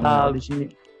bang, kacung WHO di sini.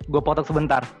 Gue potong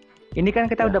sebentar. Ini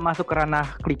kan kita udah masuk ke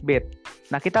ranah clickbait.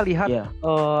 Nah kita lihat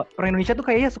orang Indonesia tuh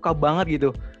kayaknya suka banget gitu,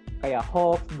 kayak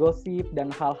hoax, gosip, dan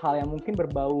hal-hal yang mungkin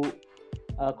berbau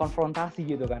konfrontasi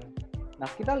gitu kan. Nah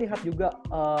kita lihat juga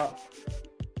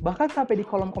bahkan sampai di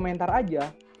kolom komentar aja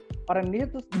orang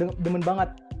Indonesia tuh demen banget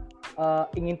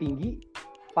ingin tinggi,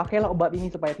 pakailah obat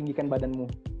ini supaya tinggikan badanmu.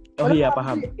 Oh iya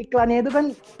paham. Iklannya itu kan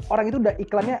orang itu udah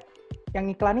iklannya yang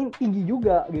iklanin tinggi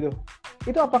juga gitu.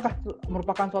 Itu apakah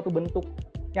merupakan suatu bentuk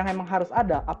yang emang harus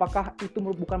ada? Apakah itu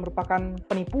bukan merupakan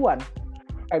penipuan?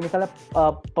 Kayak misalnya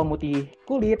pemutih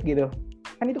kulit gitu.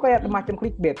 Kan itu kayak semacam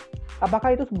clickbait.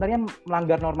 Apakah itu sebenarnya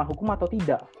melanggar norma hukum atau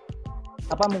tidak?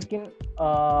 Apa mungkin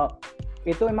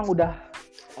itu emang udah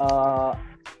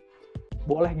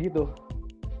boleh gitu?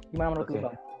 Gimana menurut lu,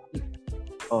 Bang?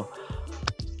 Oh,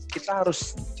 kita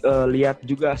harus lihat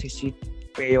juga sisi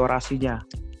peyorasinya.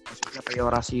 Maksudnya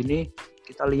peyorasi ini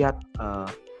kita lihat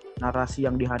narasi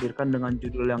yang dihadirkan dengan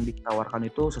judul yang ditawarkan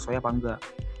itu sesuai apa enggak.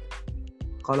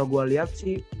 Kalau gue lihat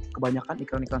sih kebanyakan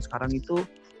iklan-iklan sekarang itu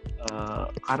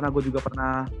karena gue juga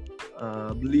pernah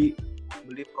beli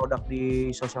produk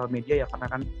di sosial media ya, karena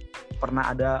kan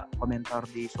pernah ada komentar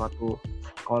di suatu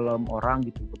kolom orang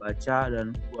gitu, gue baca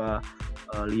dan gue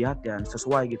lihat dan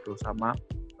sesuai gitu sama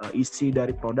isi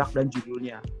dari produk dan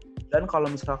judulnya. Dan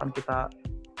kalau misalkan kita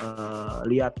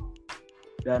lihat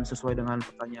dan sesuai dengan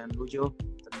pertanyaan lu Jo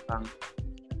tentang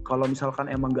kalau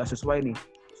misalkan emang nggak sesuai nih,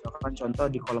 misalkan contoh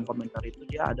di kolom komentar itu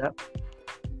dia ada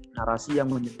narasi yang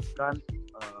menyebutkan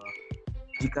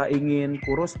jika ingin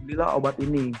kurus belilah obat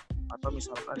ini, atau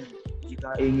misalkan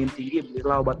jika ingin tinggi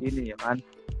belilah obat ini, ya kan.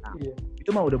 Nah, itu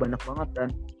mah udah banyak banget dan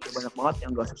udah banyak banget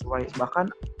yang nggak sesuai. Bahkan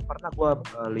pernah gue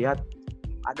lihat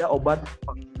ada obat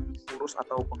pengurus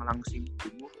atau pengelangsing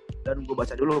tubuh, dan gue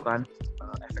baca dulu kan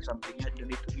efek sampingnya, dan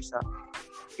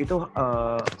itu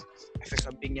efek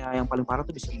sampingnya yang paling parah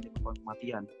tuh bisa menyebabkan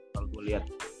kematian kalau gue lihat,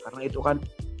 karena itu kan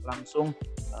langsung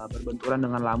berbenturan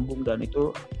dengan lambung dan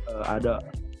itu ada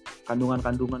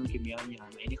kandungan-kandungan kimianya.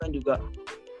 Nah ini kan juga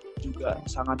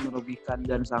sangat merugikan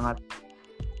dan sangat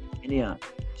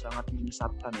sangat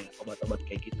menyesatkan ya obat-obat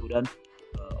kayak gitu, dan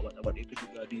obat-obat itu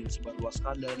juga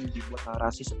disebarluaskan dan dibuat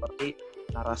narasi seperti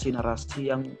narasi-narasi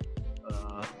yang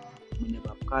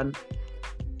menyebabkan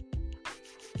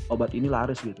obat ini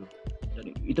laris gitu.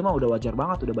 Dan itu mah udah wajar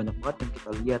banget, udah banyak banget yang kita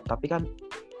lihat, tapi kan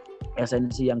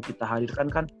esensi yang kita hadirkan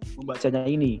kan membacanya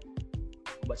ini.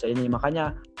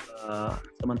 Makanya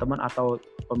teman-teman atau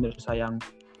pemirsa yang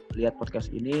lihat podcast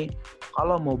ini,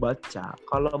 kalau mau baca,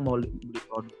 kalau mau beli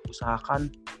produk, usahakan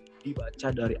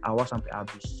dibaca dari awal sampai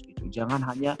habis gitu. Jangan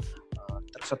hanya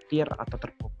tersetir atau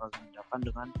terpropagandakan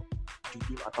dengan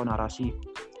judul atau narasi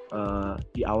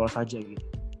di awal saja gitu.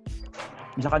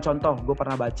 Misalkan contoh, gue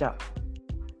pernah baca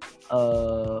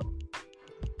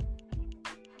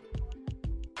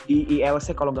di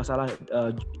ILC kalau nggak salah,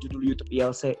 judul YouTube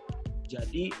ILC.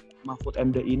 Jadi Mahfud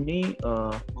MD ini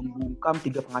membungkam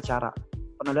 3 pengacara.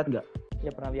 Pernah lihat nggak?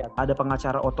 Ya pernah lihat. Ada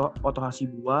pengacara Otto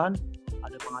Hasibuan,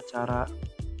 ada pengacara,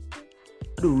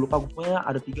 lupa pokoknya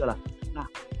ada 3 lah. Nah,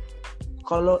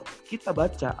 kalau kita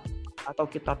baca atau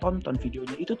kita tonton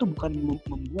videonya itu tuh bukan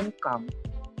membungkam,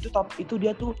 itu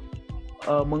dia tuh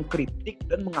mengkritik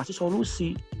dan mengasih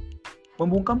solusi.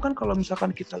 Membungkam kan kalau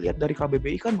misalkan kita lihat dari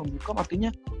KBBI kan, membungkam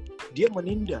artinya dia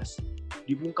menindas,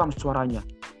 dibungkam suaranya.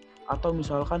 Atau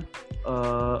misalkan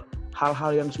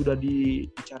hal-hal yang sudah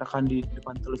dibicarakan di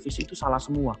depan televisi itu salah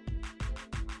semua.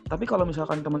 Tapi kalau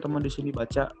misalkan teman-teman di sini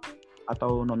baca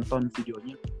atau nonton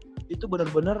videonya, itu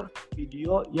benar-benar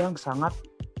video yang sangat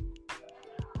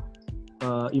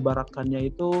ibaratkannya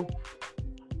itu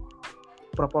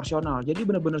proporsional. Jadi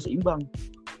benar-benar seimbang.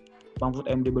 Mahfud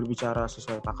MD berbicara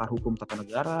sesuai pakar hukum tata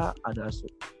negara,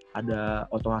 ada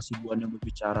Otto Hasibuan yang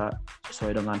berbicara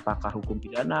sesuai dengan pakar hukum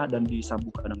pidana dan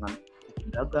disambungkan dengan hukum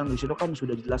dagang. Di situ kan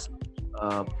sudah jelas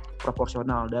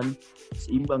proporsional dan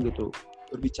seimbang gitu,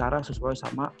 berbicara sesuai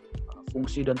sama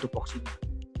fungsi dan tupoksinya.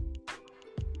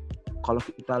 Kalau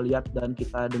kita lihat dan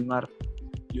kita dengar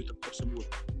YouTube tersebut,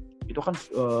 itu kan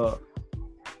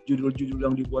judul-judul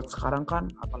yang dibuat sekarang kan,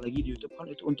 apalagi di YouTube kan,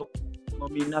 itu untuk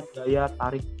meminat daya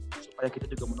tarik supaya kita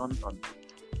juga menonton.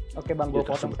 Oke Bang, gue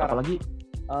potong sekarang. Apalagi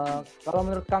kalau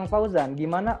menurut Kang Fauzan,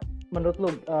 gimana menurut lu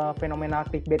fenomena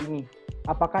clickbait ini?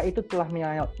 Apakah itu telah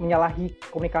menyalahi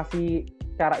komunikasi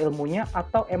secara ilmunya,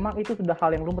 atau emang itu sudah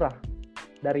hal yang lumrah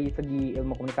dari segi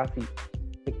ilmu komunikasi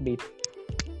clickbait?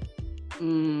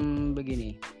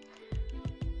 Begini,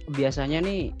 biasanya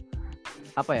nih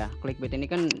clickbait ini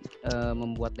kan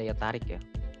membuat daya tarik ya,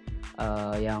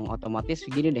 yang otomatis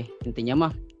gini deh, intinya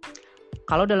mah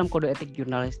kalau dalam kode etik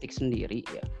jurnalistik sendiri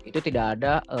ya, itu tidak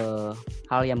ada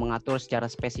hal yang mengatur secara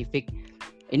spesifik.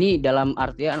 Ini dalam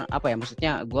artian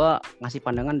maksudnya gue ngasih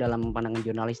pandangan dalam pandangan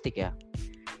jurnalistik ya.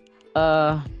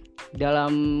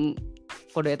 Dalam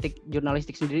kode etik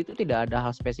jurnalistik sendiri itu tidak ada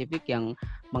hal spesifik yang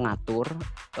mengatur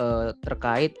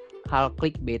terkait hal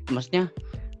clickbait. Maksudnya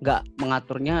nggak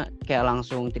mengaturnya kayak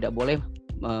langsung tidak boleh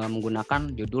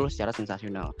menggunakan judul secara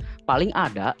sensasional. Paling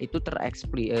ada itu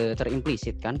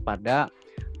terimplisit kan pada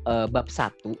bab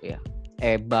 1 ya.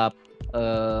 Bab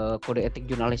kode etik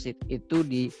jurnalistik itu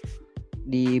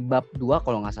di bab 2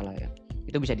 kalau nggak salah ya.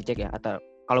 Itu bisa dicek ya. Atau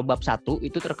kalau bab 1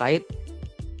 itu terkait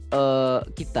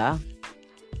kita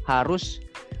harus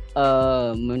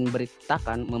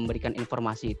memberikan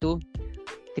informasi itu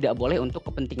tidak boleh untuk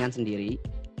kepentingan sendiri,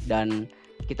 dan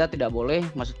kita tidak boleh,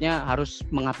 maksudnya harus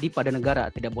mengabdi pada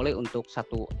negara, tidak boleh untuk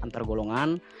satu antar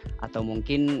golongan atau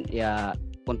mungkin ya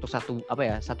untuk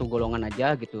satu golongan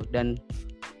aja gitu, dan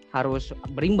harus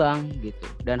berimbang gitu,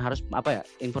 dan harus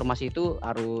informasi itu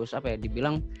harus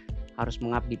dibilang harus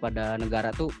mengabdi pada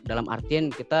negara tuh dalam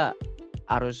artian kita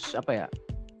harus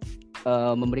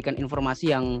memberikan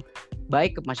informasi yang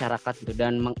baik ke masyarakat gitu,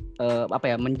 dan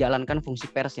menjalankan fungsi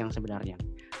pers yang sebenarnya.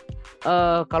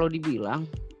 Kalau dibilang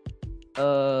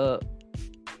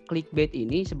clickbait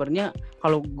ini sebenarnya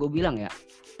kalau gue bilang ya,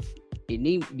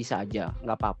 ini bisa aja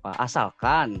nggak apa-apa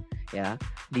asalkan ya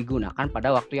digunakan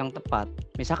pada waktu yang tepat.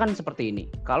 Misalkan seperti ini,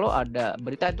 kalau ada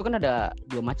berita itu kan ada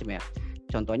dua macam ya.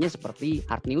 Contohnya seperti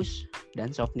hard news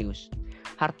dan soft news.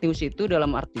 Hard news itu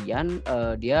dalam artian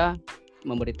dia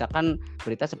memberitakan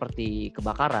berita seperti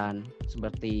kebakaran,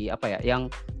 seperti apa ya, yang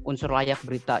unsur layak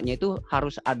beritanya itu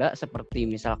harus ada, seperti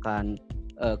misalkan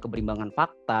keberimbangan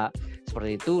fakta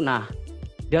seperti itu. Nah,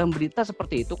 dalam berita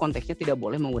seperti itu konteksnya tidak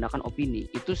boleh menggunakan opini.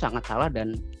 Itu sangat salah,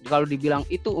 dan kalau dibilang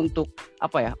itu untuk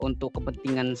apa ya, untuk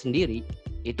kepentingan sendiri,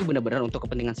 itu benar-benar untuk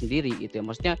kepentingan sendiri gitu ya.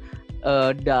 Maksudnya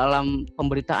dalam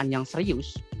pemberitaan yang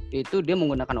serius itu dia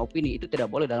menggunakan opini, itu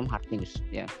tidak boleh dalam hard news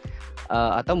ya.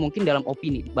 Atau mungkin dalam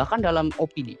opini, bahkan dalam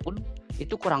opini pun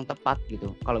itu kurang tepat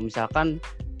gitu. Kalau misalkan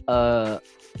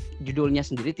judulnya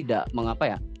sendiri tidak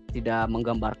tidak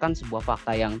menggambarkan sebuah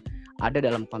fakta yang ada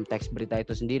dalam konteks berita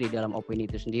itu sendiri, dalam opini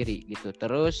itu sendiri gitu.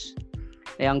 Terus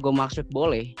yang gue maksud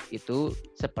boleh itu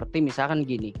seperti misalkan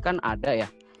gini, kan ada ya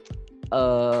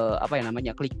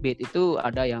clickbait itu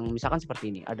ada yang misalkan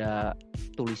seperti ini, ada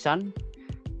tulisan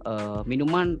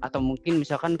minuman atau mungkin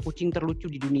misalkan kucing terlucu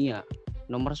di dunia,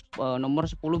 nomor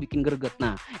 10 bikin greget.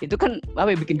 Nah, itu kan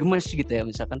bikin gemes gitu ya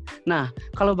misalkan. Nah,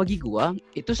 kalau bagi gua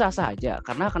itu sah-sah aja,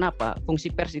 karena kenapa? Fungsi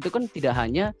pers itu kan tidak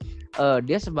hanya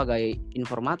dia sebagai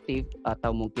informatif,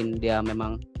 atau mungkin dia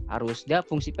memang harus, dia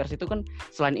fungsi pers itu kan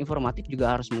selain informatif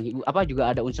juga harus menghibur, juga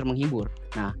ada unsur menghibur.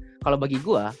 Nah, kalau bagi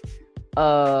gua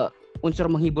unsur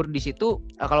menghibur di situ,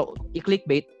 kalau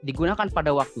clickbait digunakan pada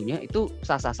waktunya itu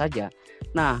sah-sah saja.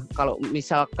 Nah, kalau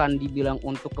misalkan dibilang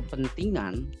untuk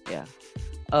kepentingan ya,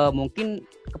 mungkin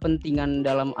kepentingan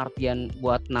dalam artian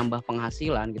buat nambah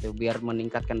penghasilan gitu, biar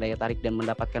meningkatkan daya tarik dan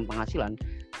mendapatkan penghasilan,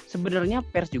 sebenarnya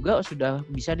pers juga sudah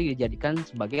bisa dijadikan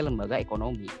sebagai lembaga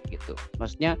ekonomi gitu.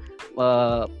 Maksudnya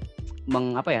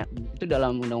itu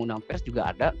dalam undang-undang pers juga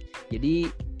ada. Jadi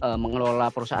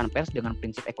mengelola perusahaan pers dengan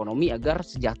prinsip ekonomi agar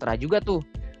sejahtera juga tuh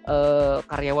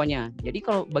karyawannya. Jadi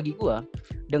kalau bagi gua,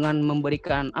 dengan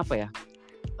memberikan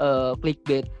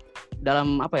clickbait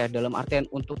dalam artian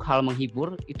untuk hal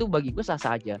menghibur, itu bagi gue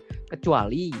sah-sah aja,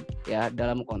 kecuali ya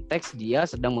dalam konteks dia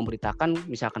sedang memberitakan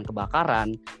misalkan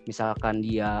kebakaran, misalkan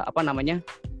dia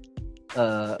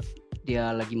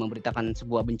dia lagi memberitakan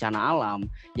sebuah bencana alam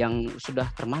yang sudah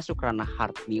termasuk ranah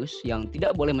hard news yang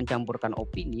tidak boleh mencampurkan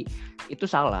opini, itu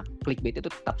salah. Clickbait itu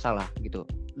tetap salah gitu.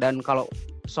 Dan kalau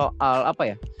soal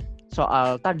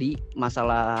tadi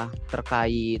masalah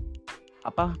terkait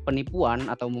penipuan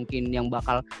atau mungkin yang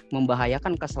bakal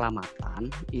membahayakan keselamatan,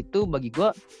 itu bagi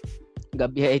gue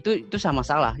itu sama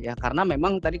salah ya, karena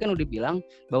memang tadi kan udah bilang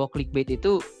bahwa clickbait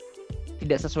itu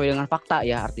tidak sesuai dengan fakta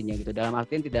ya, artinya gitu. Dalam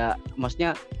artian tidak,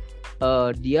 maksudnya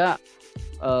dia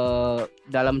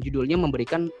dalam judulnya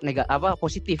memberikan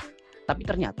positif, tapi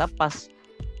ternyata pas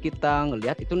kita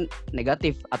ngelihat itu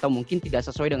negatif atau mungkin tidak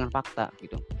sesuai dengan fakta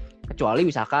gitu. Kecuali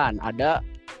misalkan ada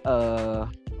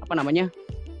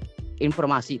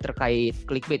informasi terkait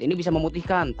clickbait ini bisa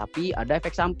memutihkan tapi ada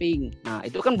efek samping. Nah,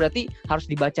 itu kan berarti harus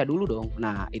dibaca dulu dong.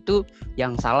 Nah, itu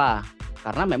yang salah.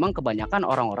 Karena memang kebanyakan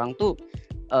orang-orang tuh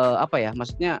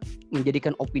maksudnya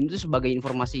menjadikan opini itu sebagai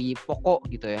informasi pokok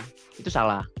gitu ya. Itu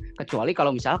salah. Kecuali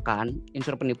kalau misalkan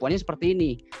unsur penipuannya seperti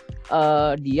ini.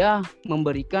 Dia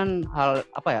memberikan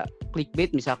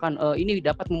clickbait misalkan ini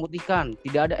dapat memutihkan,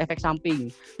 tidak ada efek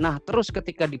samping. Nah, terus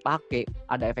ketika dipakai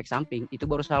ada efek samping, itu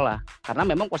baru salah. Karena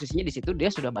memang posisinya di situ dia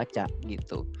sudah baca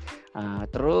gitu.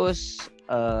 Terus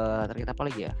terkait apa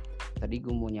lagi ya? Tadi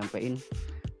gue mau nyampein.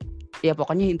 Ya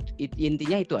pokoknya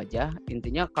intinya itu aja.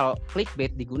 Intinya kalau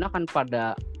clickbait digunakan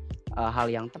pada hal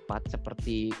yang tepat,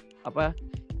 seperti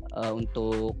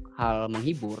untuk hal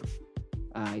menghibur,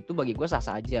 itu bagi gue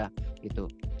sah-sah aja gitu.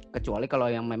 Kecuali kalau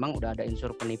yang memang udah ada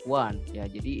unsur penipuan ya,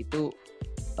 jadi itu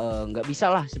nggak bisa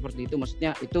lah seperti itu.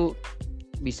 Maksudnya itu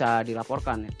bisa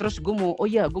dilaporkan. Terus gue mau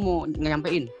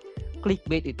nyampein,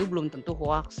 clickbait itu belum tentu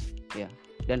hoax ya,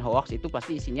 dan hoax itu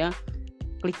pasti isinya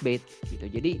clickbait gitu.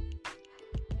 Jadi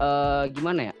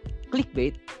gimana ya,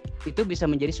 clickbait itu bisa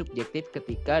menjadi subjektif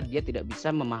ketika dia tidak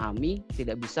bisa memahami,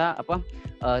 tidak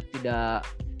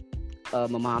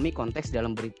memahami konteks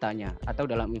dalam beritanya atau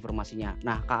dalam informasinya.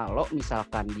 Nah, kalau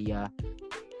misalkan dia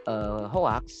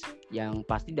hoax, yang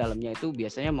pasti dalamnya itu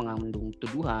biasanya mengandung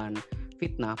tuduhan,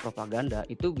 fitnah, propaganda,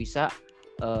 itu bisa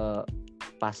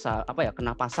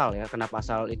kena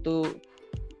pasal itu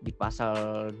di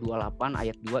pasal 28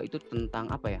 ayat 2 itu tentang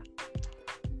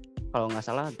kalau nggak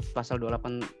salah pasal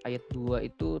 28 ayat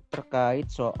 2 itu terkait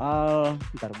soal,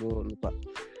 bentar gue lupa,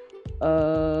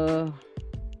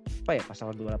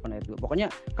 pasal 28 ayat 2, pokoknya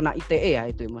kena ITE ya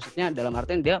itu. Maksudnya dalam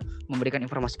artian dia memberikan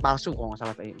informasi palsu kalau nggak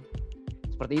salah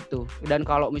seperti itu. Dan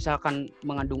kalau misalkan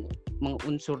mengandung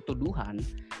unsur tuduhan,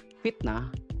 fitnah,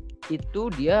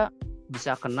 itu dia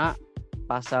bisa kena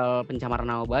pasal pencemaran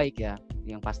nama baik ya,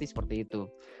 yang pasti seperti itu.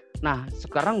 Nah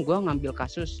sekarang gue ngambil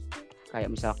kasus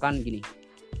kayak misalkan gini,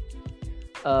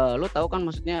 lo tahu kan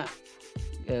maksudnya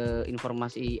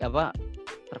informasi apa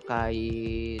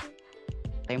terkait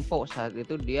Tempo saat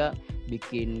itu dia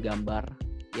bikin gambar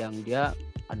yang dia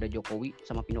ada Jokowi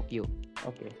sama Pinocchio.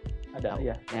 Oke. Ada Tahu?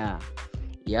 ya.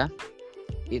 Ya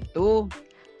itu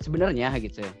sebenarnya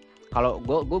gitu. Kalau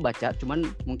gue baca, cuman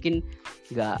mungkin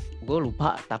nggak, gue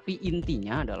lupa. Tapi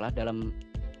intinya adalah dalam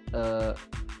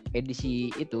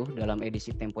edisi itu, dalam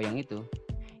edisi Tempo yang itu,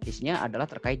 isinya adalah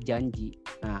terkait janji.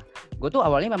 Nah, gue tuh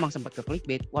awalnya memang sempat ke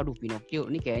clickbait. Waduh, Pinocchio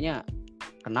ini kayaknya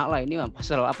kena lah, ini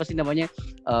pasal apa sih namanya,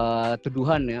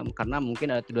 tuduhan ya, karena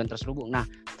mungkin ada tuduhan terselubung. Nah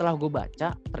setelah gue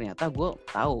baca ternyata gue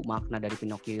tahu makna dari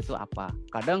Pinocchio itu apa.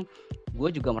 Kadang gue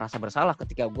juga merasa bersalah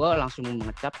ketika gue langsung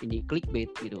mengecap ini clickbait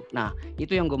gitu. Nah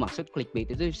itu yang gue maksud, clickbait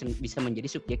itu bisa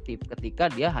menjadi subjektif ketika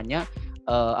dia hanya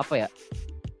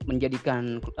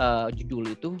menjadikan judul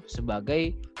itu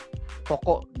sebagai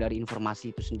pokok dari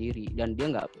informasi itu sendiri dan dia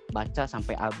nggak baca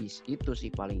sampai habis. Itu sih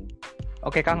paling.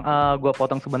 Oke Kang, gue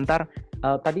potong sebentar.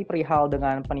 Tadi perihal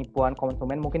dengan penipuan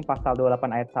konsumen mungkin pasal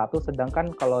 28 ayat 1, sedangkan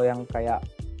kalau yang kayak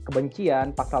kebencian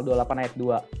pasal 28 ayat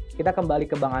 2. Kita kembali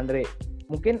ke Bang Andre.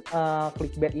 Mungkin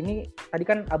clickbait ini tadi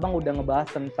kan Abang udah ngebahas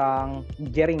tentang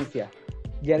Jerings ya.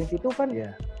 Jerings itu kan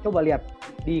coba lihat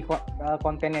di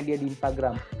kontennya dia di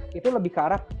Instagram. Itu lebih ke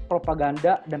arah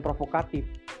propaganda dan provokatif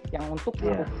yang untuk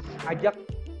ajak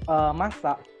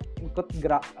massa ikut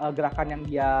gerakan yang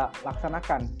dia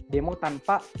laksanakan, demo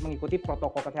tanpa mengikuti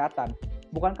protokol kesehatan.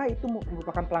 Bukankah itu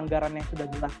merupakan pelanggaran yang sudah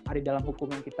jelas ada dalam hukum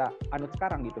yang kita anut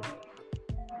sekarang gitu?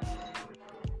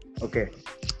 Oke.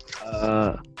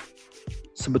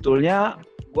 Sebetulnya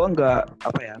gue nggak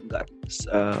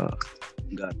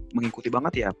mengikuti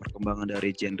banget ya perkembangan dari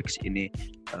Gendrix ini.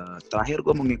 Terakhir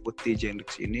gue mengikuti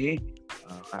Gendrix ini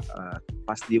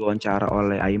pas diwawancara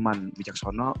oleh Aiman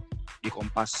Wicaksono di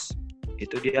Kompas.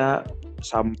 Itu dia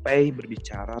sampai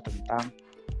berbicara tentang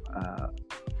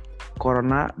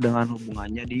corona dengan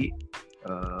hubungannya di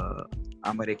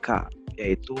Amerika,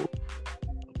 yaitu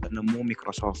penemu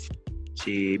Microsoft,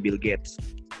 si Bill Gates.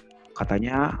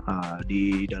 Katanya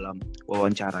di dalam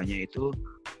wawancaranya itu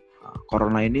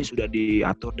corona ini sudah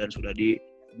diatur dan sudah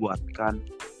dibuatkan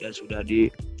dan sudah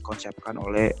dikonsepkan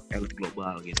oleh elit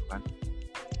global gitu kan.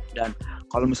 Dan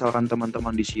kalau misalkan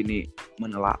teman-teman di sini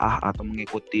menelaah atau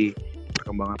mengikuti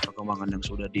perkembangan yang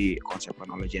sudah dikonsepkan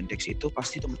oleh Gendrix itu,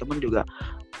 pasti teman-teman juga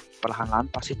perlahan-lahan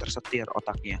pasti tersetir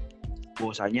otaknya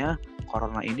bahwasanya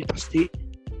corona ini pasti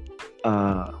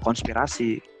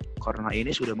konspirasi. Corona ini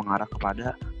sudah mengarah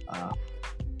kepada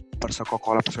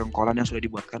persekongkolan yang sudah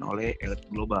dibuatkan oleh elit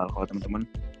global. Kalau teman-teman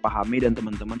pahami dan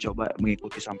teman-teman coba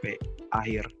mengikuti sampai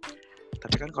akhir.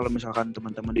 Tapi kan kalau misalkan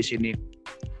teman-teman di sini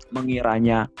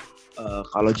mengiranya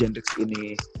kalau Gendrix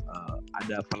ini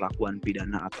ada perlakuan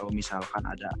pidana atau misalkan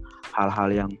ada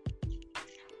hal-hal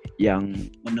yang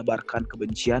menebarkan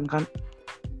kebencian kan,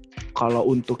 kalau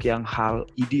untuk yang hal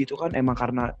ID itu kan emang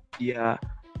karena dia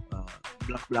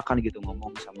belak-belakan gitu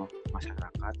ngomong sama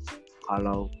masyarakat.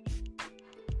 Kalau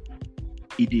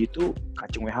ID itu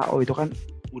kacung WHO itu kan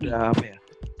udah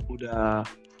udah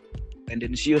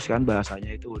tendensius kan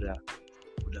bahasanya, itu udah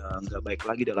nggak baik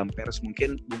lagi dalam pers.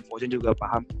 Mungkin Bung Fauzan juga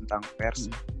paham tentang pers.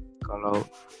 Kalau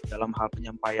dalam hal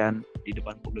penyampaian di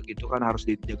depan publik itu kan harus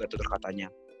dijaga tutur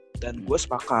katanya. Dan gue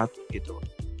sepakat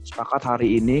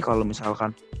hari ini kalau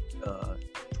misalkan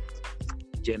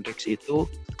Gendrix itu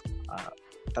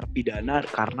terpidana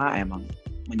karena emang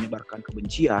menyebarkan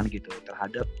kebencian gitu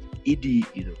terhadap ID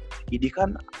gitu. ID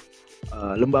kan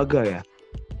lembaga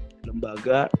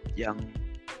yang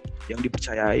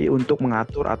dipercayai untuk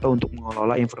mengatur atau untuk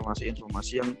mengelola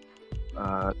informasi-informasi yang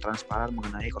transparan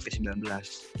mengenai COVID-19.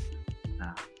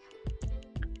 Nah,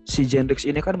 si Gendrix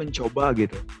ini kan mencoba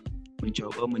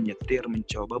menyetir,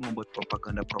 mencoba membuat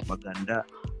propaganda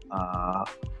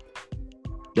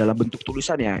dalam bentuk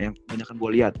tulisan ya, yang banyak kan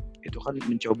gue lihat itu kan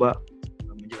mencoba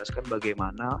menjelaskan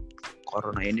bagaimana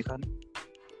corona ini kan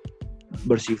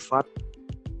bersifat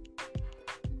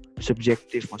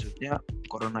subjektif, maksudnya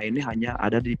corona ini hanya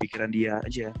ada di pikiran dia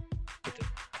aja gitu.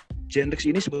 Gendrix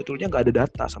ini sebetulnya nggak ada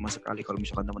data sama sekali. Kalau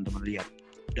misalkan teman-teman lihat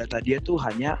data dia tuh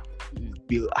hanya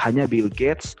Bill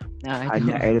Gates,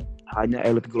 hanya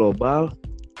elit global,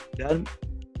 dan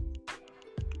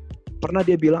pernah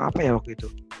dia bilang apa ya waktu itu,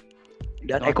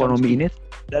 dan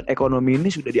ekonomi ini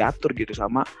sudah diatur gitu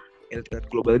sama elit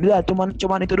global. Ini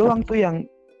cuman itu doang tuh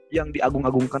yang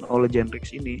diagung-agungkan oleh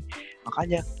Gendrix ini.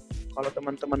 Makanya kalau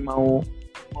teman-teman mau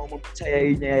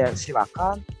mempercayainya ya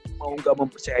silakan, mau nggak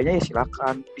mempercayainya ya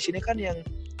silakan. Di sini kan yang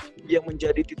yang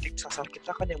menjadi titik sasar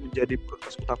kita kan, yang menjadi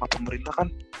prioritas utama pemerintah kan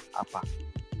apa?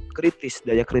 Kritis,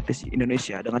 daya kritis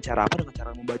Indonesia. Dengan cara apa? Dengan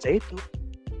cara membaca itu.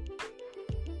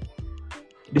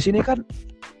 Di sini kan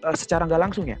secara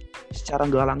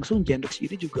nggak langsung Gendrex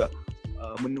ini juga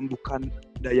menumbuhkan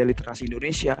daya literasi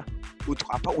Indonesia.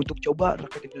 Untuk apa? Untuk coba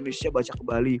rakyat Indonesia baca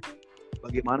kembali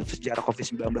bagaimana sejarah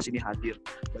COVID-19 ini hadir,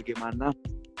 bagaimana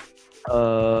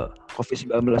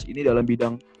COVID-19 ini dalam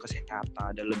bidang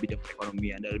kesehatan, dalam bidang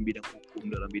perekonomian, dalam bidang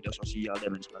hukum, dalam bidang sosial,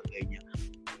 dan lain sebagainya.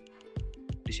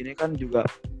 Di sini kan juga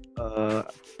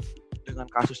dengan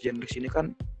kasus Gendrex ini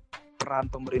kan peran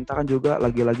pemerintah kan juga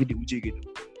lagi-lagi diuji gitu.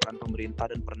 Peran pemerintah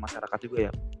dan peran masyarakat juga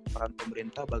ya. Peran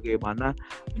pemerintah bagaimana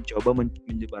mencoba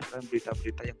menyebarkan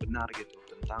berita-berita yang benar gitu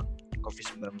tentang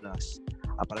COVID-19.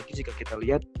 Apalagi jika kita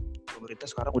lihat pemerintah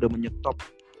sekarang udah menyetop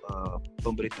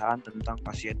pemberitaan tentang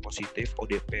pasien positif,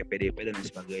 ODP, PDP, dan lain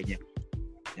sebagainya.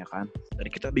 Ya kan? Dan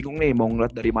kita bingung nih mau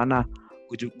ngeliat dari mana.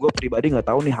 Gue pribadi nggak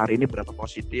tahu nih hari ini berapa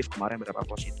positif, kemarin berapa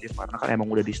positif, karena kan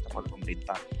emang udah di-stop oleh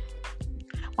pemerintah.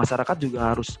 Masyarakat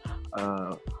juga harus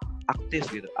aktif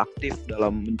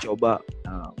dalam mencoba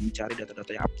mencari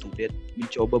data-data yang up to date,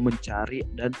 mencoba mencari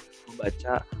dan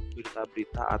membaca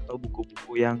berita-berita atau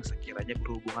buku-buku yang sekiranya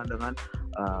berhubungan dengan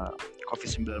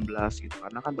COVID-19 gitu.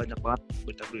 Karena kan banyak banget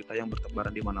berita-berita yang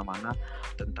bertebaran di mana-mana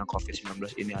tentang COVID-19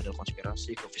 ini ada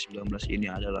konspirasi, COVID-19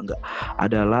 ini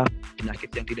adalah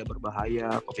penyakit yang tidak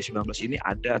berbahaya, COVID-19 ini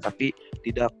ada tapi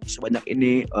tidak sebanyak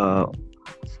ini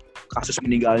kasus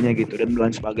meninggalnya gitu dan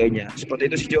lain sebagainya.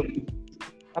 Seperti itu sih, Jo.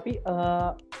 Tapi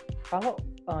kalau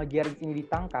Gendrex ini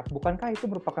ditangkap, bukankah itu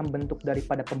merupakan bentuk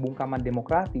daripada pembungkaman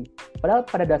demokrasi? Padahal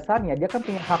pada dasarnya dia kan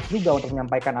punya hak juga untuk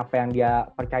menyampaikan apa yang dia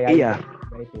percayai. Iya.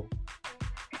 Itu.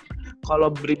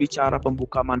 Kalau berbicara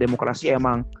pembungkaman demokrasi,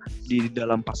 emang di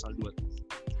dalam pasal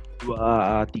 23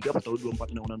 atau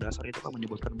 24 Undang-Undang Dasar itu kan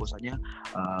menyebutkan bahwasanya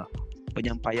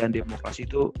penyampaian demokrasi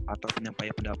itu atau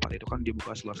penyampaian pendapat itu kan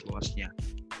dibuka seluas-luasnya.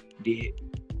 Di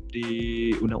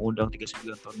Undang-Undang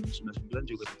 39 tahun 99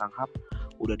 juga tentang HAM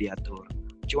udah diatur.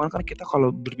 Cuman kan kita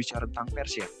kalau berbicara tentang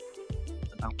pers ya,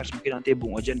 tentang pers mungkin nanti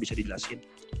Bung Ojan bisa dijelasin.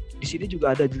 Di sini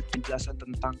juga ada penjelasan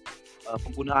tentang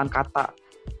penggunaan kata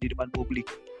di depan publik,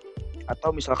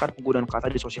 atau misalkan penggunaan kata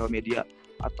di sosial media,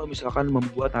 atau misalkan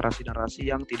membuat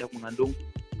narasi-narasi yang tidak mengandung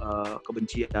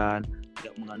kebencian,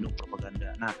 tidak mengandung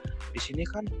propaganda. Nah, di sini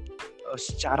kan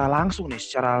secara langsung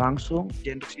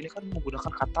Gendrex ini kan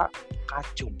menggunakan kata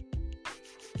kacung.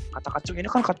 Kata kacung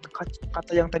ini kan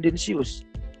kata yang tendensius.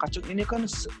 Kacung ini kan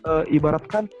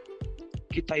ibaratkan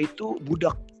kita itu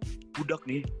budak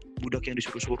yang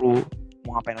disuruh-suruh,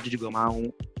 mau ngapain aja juga mau.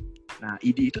 Nah,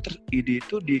 ide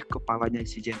itu di kepalanya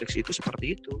si Gendrex itu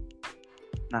seperti itu.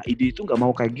 Nah, ide itu nggak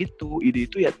mau kayak gitu.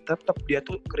 Ide itu ya tetap dia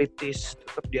tuh kritis,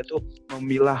 tetap dia tuh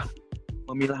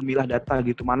memilah-milah data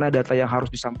gitu, mana data yang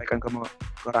harus disampaikan ke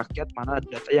rakyat, mana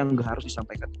data yang nggak harus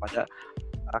disampaikan kepada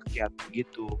rakyat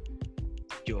gitu.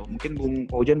 Jo, mungkin Bung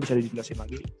Ojan bisa dijelasin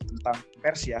lagi tentang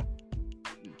pers ya.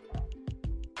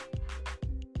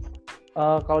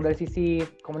 Kalau dari sisi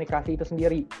komunikasi itu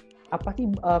sendiri, apa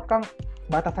sih Kang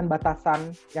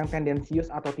batasan-batasan yang tendensius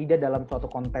atau tidak dalam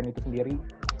suatu konten itu sendiri?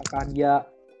 Apakah dia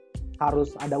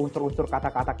harus ada unsur-unsur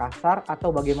kata-kata kasar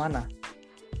atau bagaimana?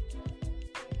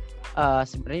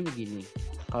 Sebenarnya begini,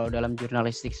 kalau dalam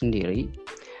jurnalistik sendiri,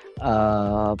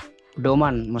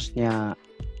 pedoman, maksudnya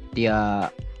dia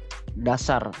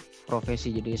dasar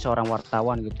profesi jadi seorang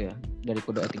wartawan gitu ya, dari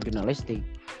kode etik jurnalistik.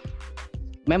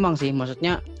 Memang sih,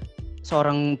 maksudnya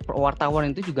seorang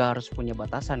wartawan itu juga harus punya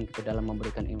batasan gitu dalam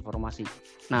memberikan informasi.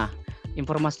 Nah,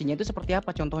 informasinya itu seperti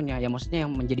apa contohnya? Ya maksudnya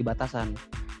yang menjadi batasan.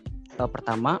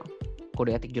 Pertama,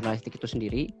 kode etik jurnalistik itu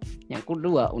sendiri, yang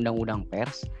kedua Undang-Undang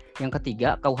Pers, yang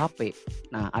ketiga KUHP.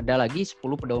 Nah, ada lagi 10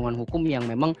 pedoman hukum yang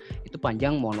memang itu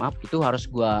panjang, mohon maaf, itu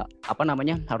harus gua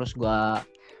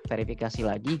verifikasi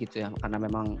lagi gitu ya, karena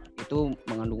memang itu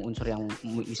mengandung unsur yang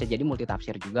bisa jadi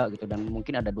multitafsir juga gitu, dan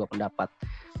mungkin ada dua pendapat.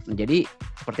 Nah, jadi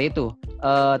seperti itu.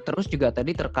 Terus juga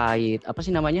tadi terkait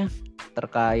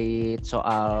terkait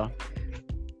soal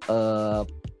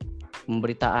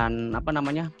pemberitaan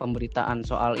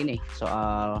soal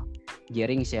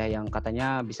Gendrex ya, yang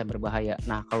katanya bisa berbahaya.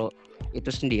 Nah, kalau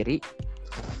itu sendiri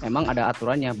memang ada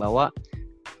aturannya bahwa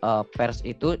pers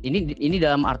itu ini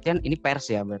dalam artian ini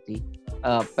pers ya, berarti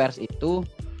pers itu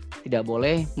tidak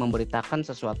boleh memberitakan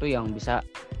sesuatu yang bisa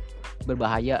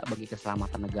berbahaya bagi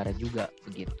keselamatan negara juga,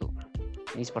 begitu.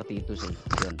 Ini seperti itu sih,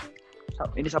 John.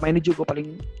 Ini sama ini juga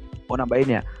paling mau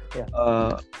nambahin ya.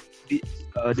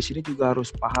 Di sini juga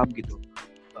harus paham gitu,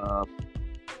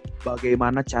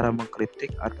 bagaimana cara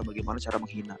mengkritik atau bagaimana cara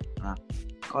menghina. Nah,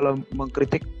 kalau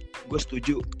mengkritik gue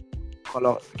setuju,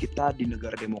 kalau kita di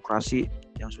negara demokrasi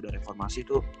yang sudah reformasi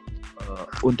itu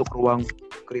untuk ruang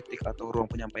kritik atau ruang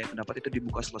penyampaian pendapat itu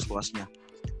dibuka seluas-luasnya.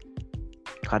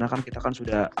 Karena kan kita kan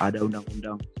sudah ada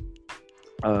undang-undang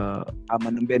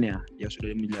amandemen ya yang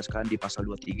sudah menjelaskan di pasal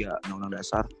 23 Undang-Undang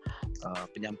Dasar,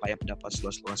 penyampaian pendapat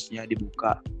seluas-luasnya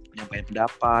dibuka, penyampaian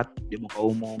pendapat di muka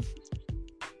umum.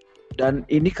 Dan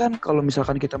ini kan kalau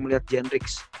misalkan kita melihat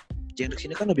Genrix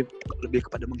ini kan lebih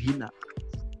kepada menghina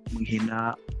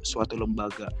suatu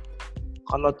lembaga.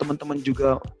 Kalau teman-teman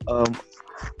juga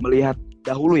melihat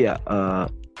dahulu ya,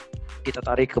 kita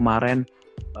tarik kemarin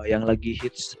yang lagi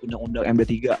hits Undang-Undang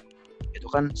MD3, itu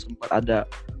kan sempat ada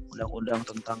undang-undang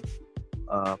tentang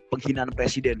penghinaan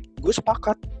presiden. Gue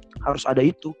sepakat harus ada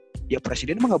itu. Ya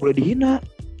presiden emang nggak boleh dihina,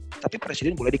 tapi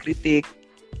presiden boleh dikritik.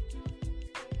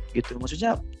 Gitu.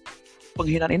 Maksudnya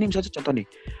penghinaan ini misalnya contoh nih,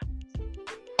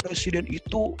 presiden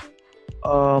itu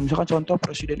misalkan contoh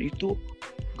presiden itu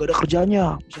gak ada kerjanya,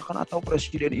 misalkan, atau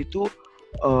presiden itu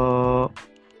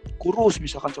kurus,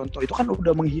 misalkan contoh, itu kan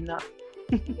udah menghina,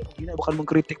 bukan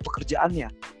mengkritik pekerjaannya.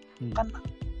 Kan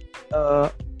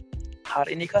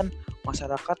hari ini kan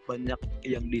masyarakat banyak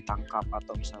yang ditangkap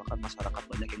atau misalkan masyarakat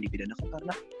banyak yang dipidanakan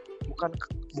karena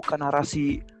bukan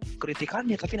narasi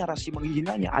kritikannya tapi narasi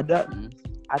menghinanya.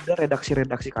 Ada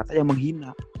redaksi-redaksi kata yang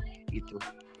menghina gitu,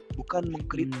 bukan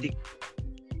mengkritik.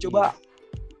 Coba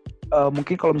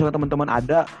mungkin kalau misalnya teman-teman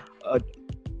ada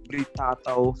berita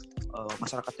atau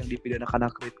masyarakat yang dipidana karena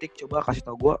kritik, coba kasih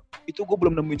tahu gue. Itu gue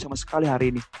belum nemuin sama sekali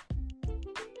hari ini.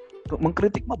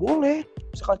 Mengkritik mah boleh,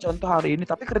 misalkan contoh hari ini,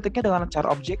 tapi kritiknya dengan cara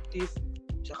objektif.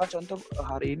 Misalkan contoh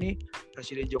hari ini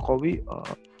Presiden Jokowi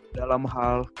dalam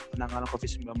hal penanganan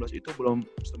COVID-19 itu belum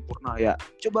sempurna ya.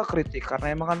 Coba kritik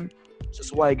karena emang kan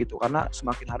sesuai gitu, karena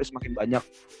semakin hari semakin banyak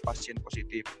pasien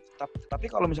positif. Tapi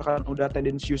kalau misalkan udah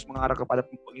tendensius mengarah kepada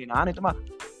penghinaan, itu mah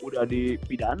udah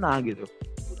dipidana gitu.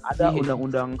 Ada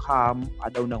undang-undang HAM,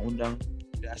 ada undang-undang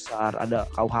dasar, ada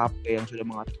KUHP yang sudah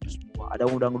mengatur itu semua. Ada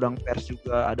undang-undang pers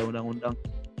juga, ada undang-undang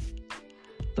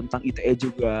tentang ITE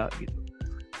juga gitu.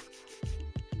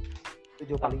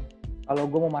 Itu paling. Kalau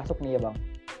gue mau masuk nih ya Bang,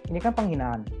 ini kan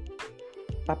penghinaan.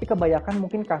 Tapi kebanyakan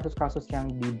mungkin kasus-kasus yang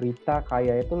di berita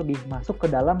kayak itu lebih masuk ke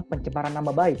dalam pencemaran nama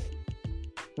baik.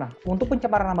 Nah, untuk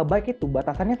pencemaran nama baik itu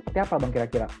batasannya seperti apa Bang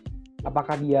kira-kira?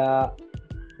 Apakah dia,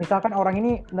 misalkan orang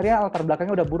ini sebenarnya latar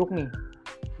belakangnya udah buruk nih,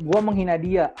 gue menghina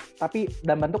dia, tapi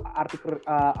dalam bentuk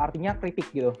artinya kritik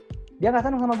gitu. Dia nggak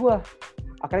senang sama gue,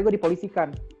 akhirnya gue dipolisikan.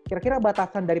 Kira-kira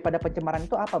batasan daripada pencemaran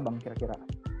itu apa Bang kira-kira?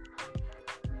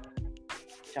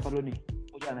 Siapa dulu nih?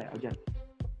 Ujan.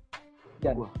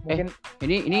 Dan mungkin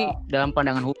ini dalam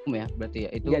pandangan hukum ya berarti ya,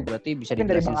 itu iya, berarti bisa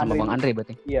dijelasin sama Bang Andre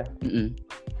berarti. Iya.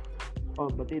 Oh,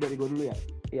 berarti dari gue dulu ya?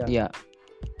 Iya.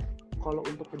 Kalau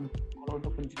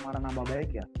untuk pencemaran nama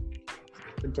baik ya,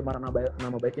 pencemaran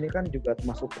nama baik ini kan juga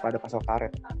termasuk kepada pasal karet.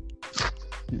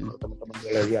 Kalau teman-teman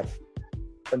boleh lihat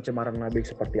pencemaran nama baik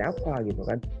seperti apa gitu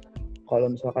kan. Kalau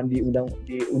misalkan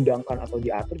diundangkan atau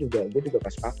diatur juga, gue juga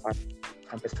gak sepakat.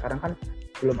 Sampai sekarang kan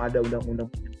belum ada undang-undang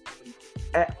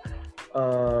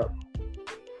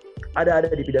ada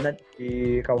dipidana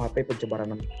di KUHP pencemaran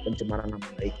nama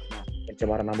baik. Nah,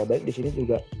 pencemaran nama baik di sini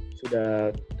juga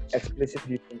sudah eksplisit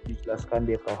dijelaskan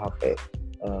di KUHP.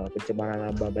 Pencemaran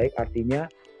nama baik artinya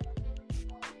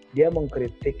dia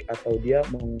mengkritik atau dia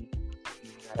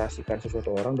menarasikan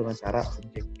sesuatu orang dengan cara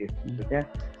subjektif. Maksudnya,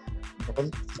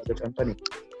 misalkan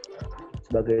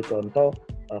sebagai contoh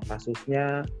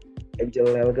kasusnya Angel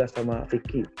Elga sama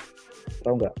Vicky,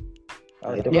 tahu nggak?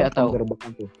 Itu kan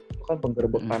penggerbekan tuh. Itu kan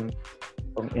penggerbekan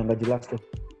yang nggak jelas tuh.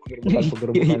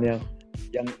 Penggerbekan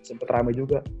yang sempat ramai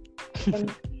juga. Kan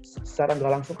secara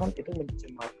nggak langsung kan itu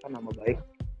mencemarkan nama baik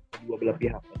kedua belah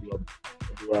pihak.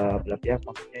 Kedua belah pihak,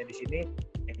 maksudnya di sini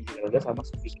Angel Elga sama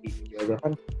Vicky. Angel Elga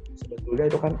kan sebetulnya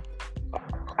itu kan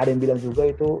ada yang bilang juga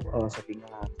itu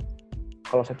settingan.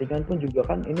 Kalau settingan pun juga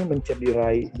kan ini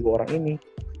mencederai dua orang ini.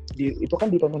 Itu kan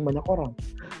ditonton banyak orang.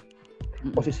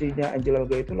 Posisinya Angel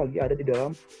Elga itu lagi ada di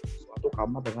dalam suatu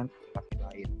kamar dengan laki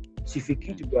lain. Si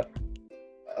Vicky juga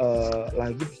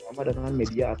lagi bersama dengan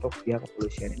media atau pihak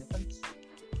kepolisian. Ini kan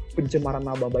pencemaran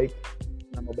nama baik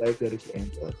dari si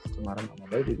Angel, pencemaran nama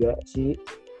baik juga si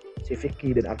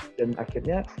Vicky, dan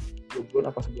akhirnya 2 bulan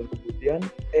apa sebulan kemudian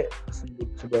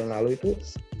sebulan lalu itu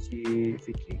si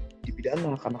Vicky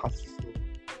dipidana karena kasus itu.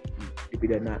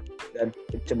 Dipidana, dan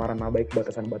pencemaran nama baik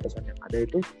batasan-batasan yang ada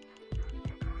itu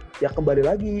ya kembali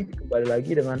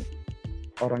lagi dengan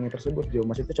orangnya tersebut.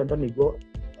 Maksudnya contoh nih, gue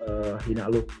hina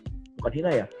lu, bukan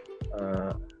hina ya,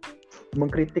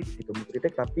 mengkritik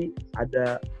tapi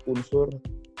ada unsur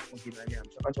menghinanya.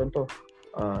 Misalkan contoh,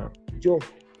 Jo,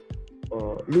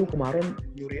 lu kemarin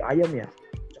nyuri ayam ya,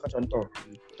 misalkan contoh.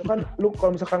 Itu kan lu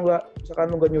kalau misalkan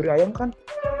lu nggak nyuri ayam kan,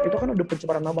 itu kan udah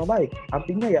pencemaran nama baik.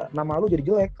 Artinya ya nama lu jadi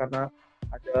jelek karena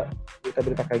ada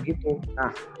berita-berita kayak gitu.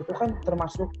 Nah, itu kan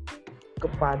termasuk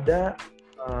kepada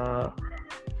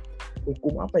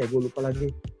hukum apa ya, gue lupa lagi.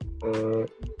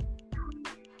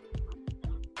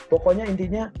 Pokoknya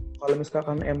intinya kalau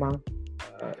misalkan emang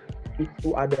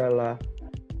itu adalah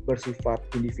bersifat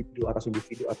individu atas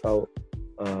individu atau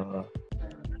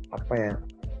apa ya,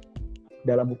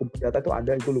 dalam hukum perdata itu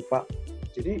ada, itu lupa.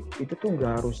 Jadi itu tuh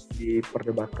nggak harus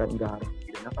diperdebatkan, nggak harus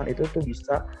dipidanakan, itu tuh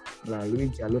bisa melalui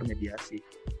jalur mediasi.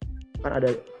 Kan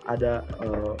ada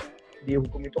di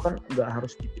hukum itu kan nggak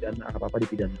harus dipidana, apa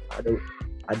dipidana.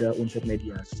 Ada unsur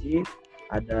mediasi,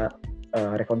 ada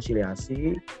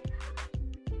rekonsiliasi,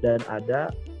 dan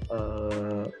ada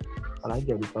apa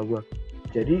lagi ya, lupa gue.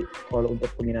 Jadi kalau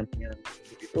untuk penghinaan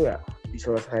tersebut itu ya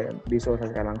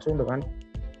diselesaikan langsung dengan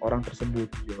orang tersebut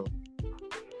gitu.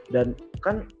 Dan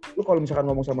kan lu kalau misalkan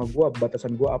ngomong sama gue,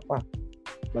 batasan gue apa,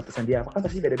 batasan dia apa, kan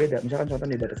pasti beda-beda. Misalkan contoh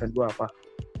nih, batasan gue apa,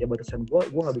 ya batasan gue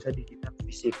nggak bisa dihina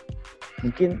fisik,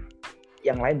 mungkin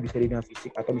yang lain bisa dihina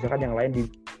fisik, atau misalkan yang lain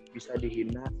bisa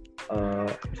dihina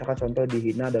misalkan contoh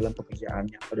dihina dalam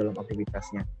pekerjaannya atau dalam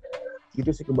aktivitasnya.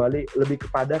 Gitu sih, lebih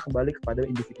kepada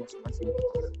individu masing-masing.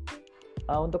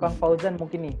 Untuk Kang Fauzan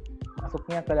mungkin nih,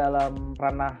 masuknya ke dalam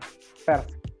ranah pers,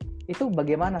 itu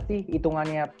bagaimana sih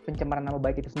hitungannya pencemaran nama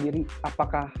baik itu sendiri?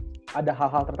 Apakah ada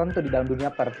hal-hal tertentu di dalam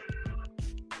dunia pers?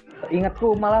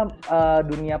 Ingatku malah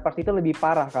dunia pers itu lebih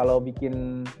parah kalau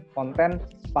bikin konten,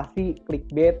 pasti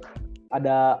clickbait,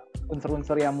 ada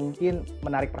unsur-unsur yang mungkin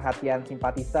menarik perhatian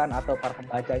simpatisan atau para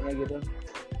pembacanya gitu.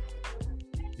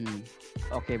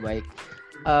 Oke, baik.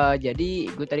 Jadi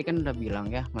gue tadi kan udah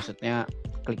bilang ya, maksudnya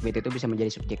clickbait itu bisa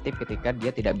menjadi subjektif ketika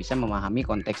dia tidak bisa memahami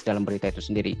konteks dalam berita itu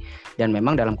sendiri. Dan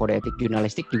memang dalam kode etik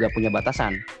jurnalistik juga punya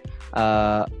batasan.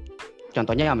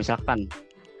 Contohnya misalkan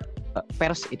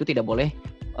pers itu tidak boleh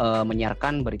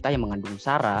menyiarkan berita yang mengandung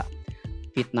sara,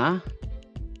 fitnah,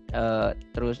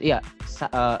 terus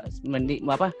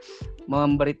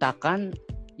memberitakan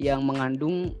yang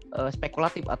mengandung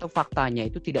spekulatif atau faktanya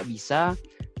itu tidak bisa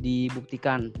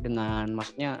dibuktikan dengan,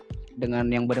 maksudnya dengan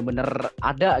yang benar-benar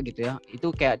ada gitu ya.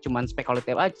 Itu kayak cuman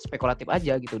spekulatif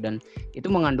aja gitu, dan itu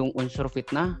mengandung unsur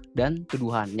fitnah dan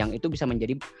tuduhan yang itu bisa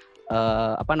menjadi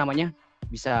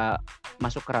bisa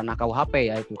masuk ke ranah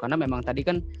KUHP ya itu. Karena memang tadi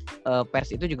kan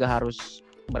pers itu juga harus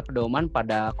berpedoman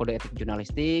pada kode etik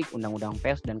jurnalistik, undang-undang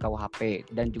pers dan KUHP,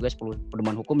 dan juga 10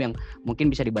 pedoman hukum yang mungkin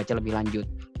bisa dibaca lebih lanjut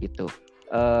gitu.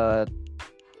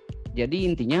 Jadi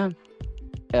intinya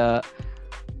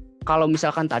kalau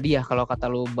misalkan tadi ya, kalau kata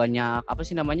lu banyak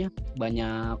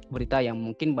banyak berita yang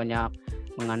mungkin banyak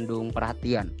mengandung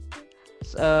perhatian,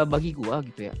 bagi gua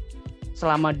gitu ya,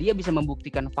 selama dia bisa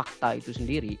membuktikan fakta itu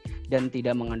sendiri dan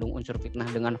tidak mengandung unsur fitnah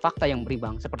dengan fakta yang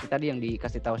berimbang, seperti tadi yang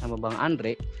dikasih tahu sama Bang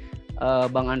Andre.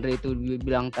 Bang Andre itu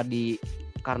bilang tadi,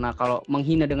 karena kalau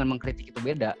menghina dengan mengkritik itu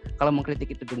beda. Kalau mengkritik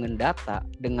itu dengan data,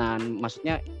 dengan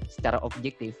maksudnya secara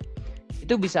objektif,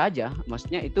 itu bisa aja,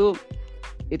 maksudnya itu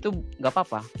nggak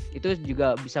apa-apa. Itu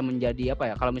juga bisa menjadi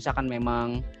kalau misalkan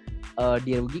memang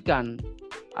dirugikan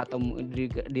atau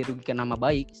dirugikan nama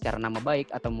baik, secara nama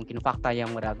baik, atau mungkin fakta yang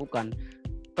meragukan,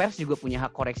 pers juga punya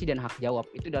hak koreksi dan hak jawab.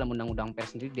 Itu dalam undang-undang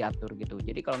pers sendiri diatur gitu.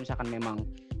 Jadi kalau misalkan memang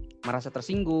merasa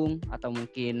tersinggung atau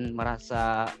mungkin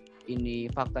merasa ini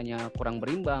faktanya kurang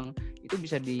berimbang, itu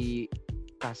bisa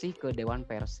dikasih ke Dewan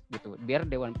Pers gitu. Biar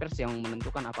Dewan Pers yang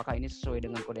menentukan apakah ini sesuai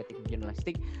dengan kode etik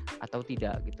jurnalistik atau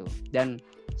tidak gitu. Dan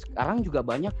sekarang juga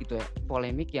banyak gitu ya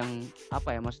polemik yang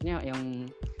yang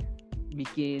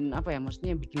bikin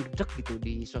bikin gedek gitu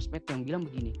di sosmed, yang bilang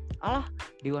begini, alah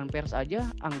Dewan Pers aja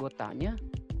anggotanya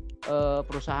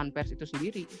perusahaan pers itu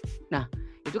sendiri. Nah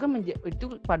itu kan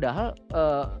itu padahal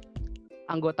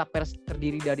anggota pers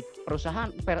terdiri dari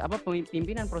perusahaan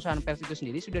pimpinan perusahaan pers itu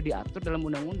sendiri sudah diatur dalam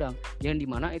undang-undang, yang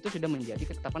dimana itu sudah menjadi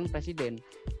ketetapan presiden.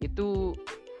 Itu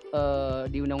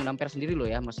di undang-undang pers sendiri loh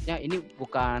ya, maksudnya ini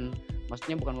bukan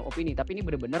opini, tapi ini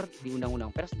benar-benar di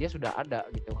undang-undang pers dia sudah ada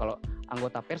gitu. Kalau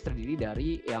anggota pers terdiri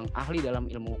dari yang ahli dalam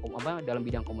ilmu hukum dalam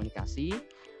bidang komunikasi,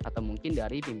 atau mungkin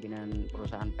dari pimpinan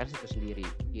perusahaan pers itu sendiri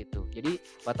gitu. Jadi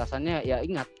batasannya ya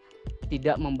ingat,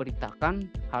 tidak memberitakan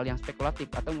hal yang spekulatif,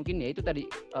 atau mungkin ya itu tadi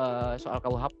soal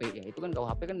KUHP ya, itu kan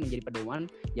KUHP kan menjadi pedoman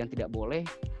yang tidak boleh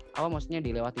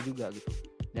dilewati juga gitu.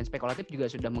 Dan spekulatif juga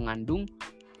sudah mengandung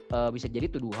bisa jadi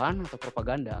tuduhan atau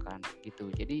propaganda kan gitu.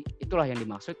 Jadi itulah yang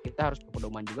dimaksud, kita harus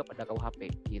berpedoman juga pada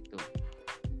KUHP gitu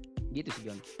sih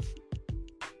John.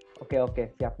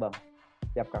 Oke, siap Bang,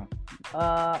 siap Kang.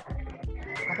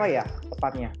 Apa ya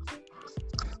tepatnya?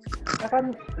 kita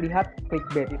kan lihat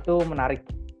clickbait itu menarik,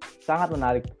 sangat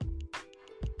menarik.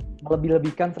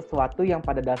 Melebih-lebihkan sesuatu yang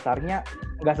pada dasarnya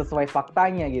nggak sesuai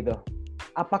faktanya gitu.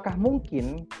 Apakah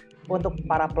mungkin untuk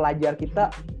para pelajar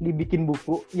kita dibikin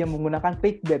buku yang menggunakan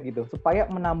clickbait gitu, supaya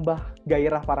menambah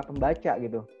gairah para pembaca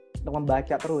gitu, untuk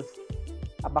membaca terus?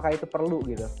 Apakah itu perlu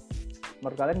gitu?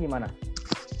 Menurut kalian gimana?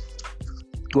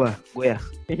 Gue ya.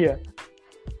 Iya.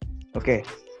 Oke.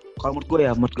 Kalau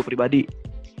menurut gue pribadi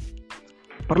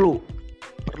perlu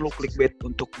clickbait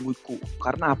untuk buku.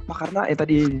 Karena apa? Karena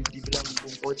tadi dibilang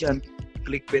Bung Kojan,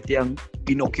 clickbait yang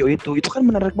Pinocchio itu kan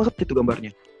menarik banget itu gambarnya.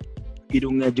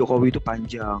 Hidungnya Jokowi itu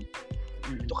panjang.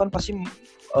 Itu kan pasti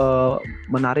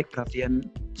menarik perhatian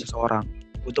seseorang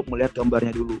untuk melihat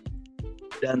gambarnya dulu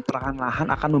dan perlahan-lahan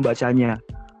akan membacanya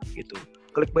gitu.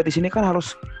 Clickbait di sini kan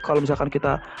harus, kalau misalkan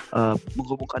kita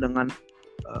menghubungkan dengan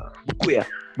buku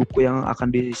yang akan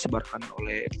disebarkan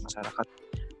oleh masyarakat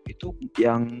itu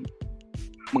yang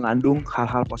mengandung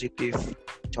hal-hal positif.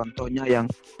 Contohnya yang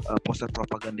poster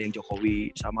propaganda yang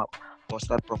Jokowi sama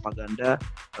poster propaganda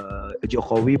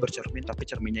Jokowi bercermin tapi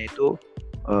cerminnya itu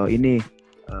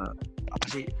apa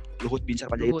sih, Luhut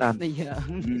Binsar Panjaitan. Iya,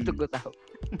 itu gue tahu.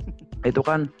 Itu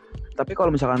kan, tapi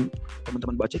kalau misalkan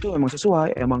teman-teman baca itu emang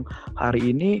sesuai, emang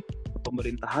hari ini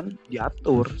pemerintahan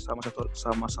diatur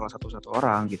sama salah satu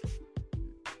orang gitu.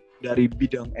 Dari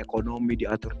bidang ekonomi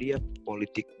diatur dia,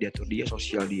 politik diatur dia,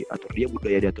 sosial diatur dia,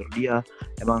 budaya diatur dia.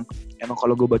 Emang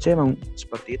kalau gue baca emang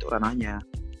seperti itu ranahnya.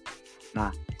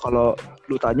 Nah, kalau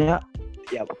lu tanya,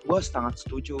 ya gue sangat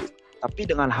setuju. Tapi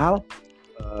dengan hal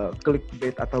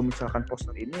clickbait atau misalkan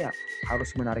poster ini ya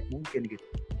harus menarik mungkin gitu.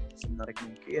 Semenarik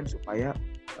mungkin supaya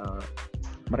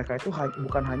mereka itu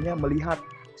bukan hanya melihat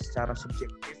secara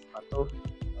subjektif atau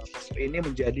poster ini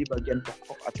menjadi bagian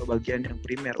pokok atau bagian yang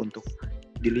primer untuk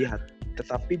dilihat,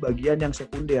 tetapi bagian yang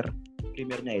sekunder.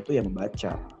 Primernya itu yang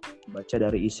membaca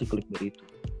dari isi clickbait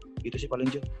itu sih paling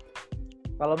jauh.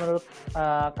 Kalau menurut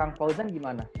Kang Fauzan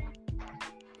gimana?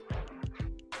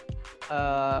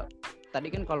 Tadi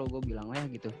kan kalau gue bilang ya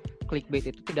gitu, clickbait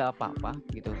itu tidak apa-apa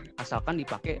gitu, asalkan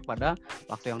dipakai pada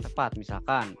waktu yang tepat,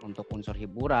 misalkan untuk unsur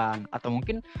hiburan atau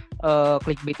mungkin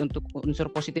clickbait untuk unsur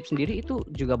positif sendiri itu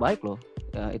juga baik loh.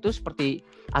 Itu seperti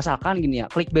asalkan gini ya,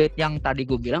 clickbait yang tadi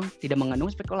gue bilang tidak mengandung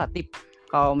spekulatif.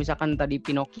 Kalau misalkan tadi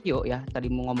Pinocchio ya,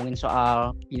 tadi mau ngomongin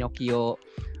soal Pinocchio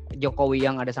Jokowi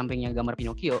yang ada sampingnya gambar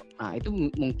Pinocchio, nah itu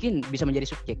mungkin bisa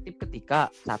menjadi subjektif ketika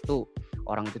satu,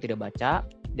 orang itu tidak baca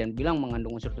dan bilang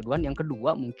mengandung unsur tuduhan. Yang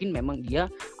kedua, mungkin memang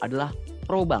dia adalah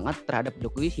pro banget terhadap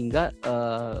Jokowi sehingga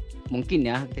mungkin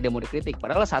ya tidak mau dikritik.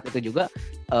 Padahal saat itu juga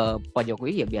Pak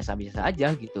Jokowi ya biasa-biasa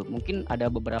aja gitu. Mungkin ada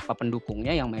beberapa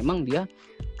pendukungnya yang memang dia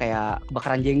kayak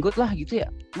kebakaran jenggot lah gitu ya.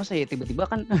 Masa ya tiba-tiba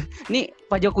kan nih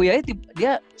Pak Jokowi aja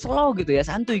dia slow gitu ya,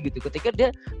 santuy gitu ketika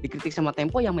dia dikritik sama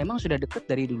Tempo yang memang sudah deket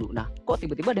dari dulu. Nah, kok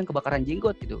tiba-tiba ada yang kebakaran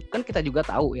jenggot gitu. Kan kita juga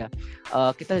tahu ya,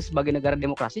 kita sebagai negara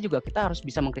demokrasi juga kita harus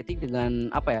bisa mengkritik dengan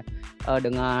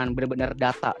dengan benar-benar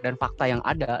data dan fakta yang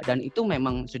ada, dan itu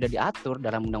memang sudah diatur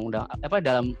dalam undang-undang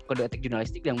dalam kode etik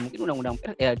jurnalistik, yang mungkin undang-undang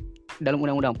pers dalam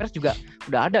undang-undang pers juga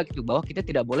udah ada gitu, bahwa kita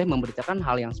tidak boleh memberitakan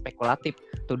hal yang spekulatif,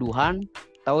 tuduhan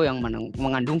atau yang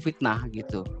mengandung fitnah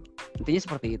gitu. Intinya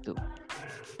seperti itu.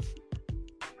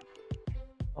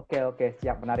 Oke,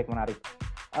 siap, menarik.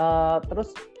 Terus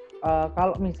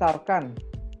kalau misalkan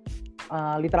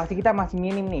literasi kita masih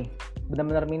minim nih,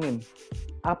 benar-benar minim,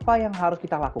 apa yang harus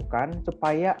kita lakukan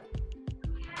supaya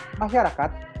masyarakat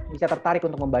bisa tertarik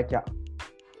untuk membaca?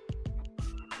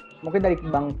 Mungkin dari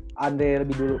Bang Ade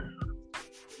lebih dulu.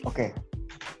 Oke.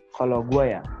 Kalau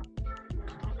gue ya,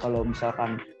 kalau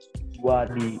misalkan gue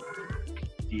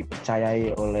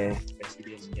dipercayai oleh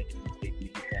Presiden menjadi Menteri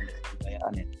Pendidikan dan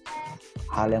Kebudayaan ya,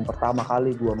 hal yang pertama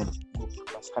kali gue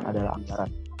prioritaskan adalah anggaran.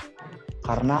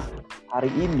 Karena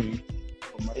hari ini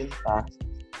pemerintah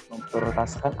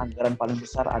memprioritaskan anggaran paling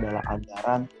besar adalah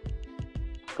anggaran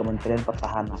Kementerian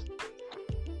Pertahanan.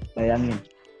 Bayangin,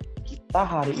 kita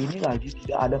hari ini lagi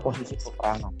tidak ada posisi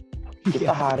peperangan.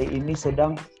 Kita hari ini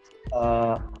sedang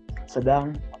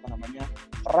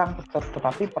perang,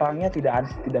 tetapi perangnya tidak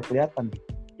kelihatan,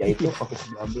 yaitu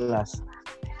COVID-19.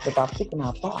 Tetapi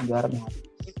kenapa anggaran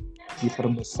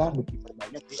diperbesar,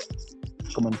 diperbanyak di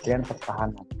Kementerian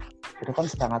Pertahanan? Itu kan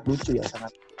sangat lucu ya,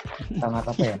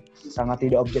 sangat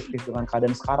tidak objektif dengan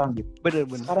keadaan sekarang gitu.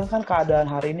 Benar. Sekarang kan keadaan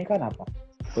hari ini kan apa?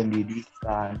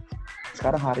 Pendidikan.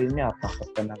 Sekarang hari ini apa?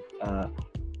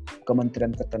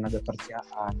 Kementerian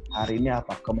Ketenagakerjaan. Hari ini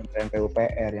apa? Kementerian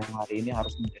PUPR yang hari ini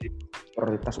harus menjadi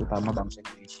prioritas utama bangsa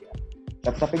Indonesia.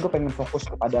 Tapi gue pengen fokus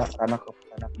kepada ranah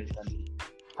pendidikan.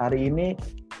 Hari ini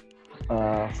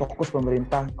fokus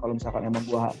pemerintah kalau misalkan emang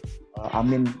gua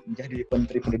amin menjadi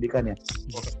Menteri Pendidikan ya,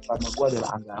 fokus pertama gua adalah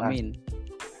anggaran. Amin.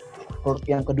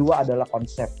 Yang kedua adalah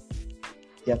konsep,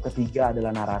 yang ketiga adalah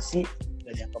narasi,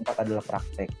 dan yang keempat adalah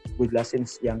praktek. Gue jelasin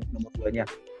yang nomor 2-nya,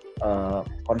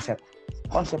 konsep.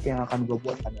 Konsep yang akan gue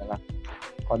buat adalah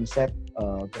konsep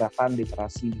gerakan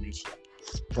literasi Indonesia.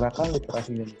 Gerakan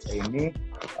literasi Indonesia ini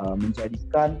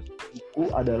menjadikan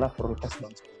buku adalah prioritas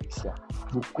bangsa Indonesia.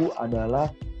 Buku adalah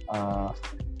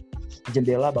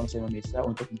jendela bangsa Indonesia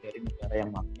untuk menjadi negara yang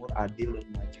makmur, adil, dan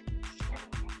maju.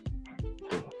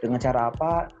 Dengan cara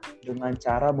apa? Dengan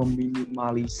cara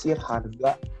meminimalisir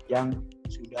harga yang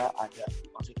sudah ada.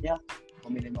 Maksudnya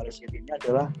meminimalisir ini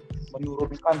adalah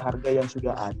menurunkan harga yang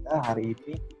sudah ada hari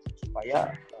ini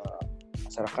supaya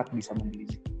masyarakat bisa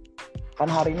membeli.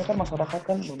 Kan hari ini kan masyarakat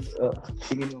kan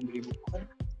ingin membeli buku kan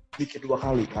pikir 2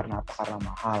 kali. Karena apa? Karena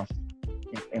mahal.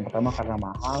 Yang pertama karena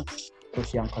mahal,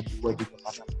 terus yang kedua juga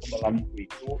karena ketebalan buku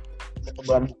itu.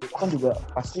 Ketebalan buku itu kan juga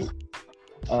pasti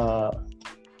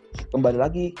kembali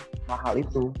lagi mahal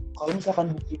itu. Kalau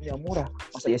misalkan bukunya murah,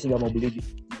 masa ya sih nggak mau beli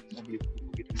buku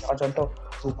gitu. Misalkan contoh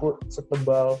buku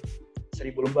setebal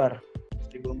 1000 lembar.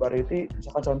 1000 lembar itu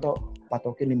misalkan contoh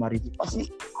patokin 5.000, pasti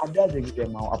ada aja gitu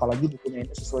yang mau. Apalagi bukunya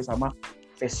itu sesuai sama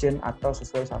passion atau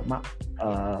sesuai sama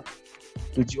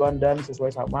tujuan dan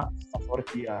sesuai sama favorit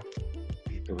dia.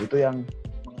 Itu yang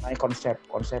mengenai konsep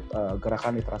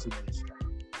gerakan literasi Indonesia.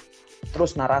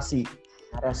 Terus narasi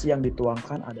yang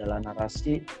dituangkan adalah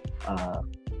narasi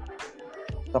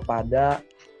kepada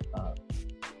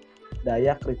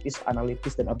daya kritis,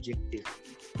 analitis, dan objektif.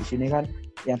 Di sini kan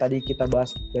yang tadi kita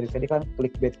bahas dari tadi kan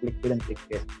clickbait.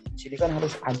 Di sini kan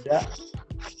harus ada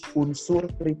unsur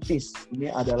kritis.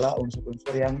 Ini adalah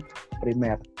unsur-unsur yang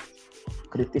primer.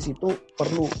 Kritis itu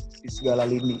perlu di segala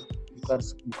lini,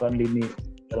 bukan lini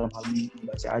dalam hal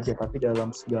membaca aja, tapi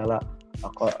dalam segala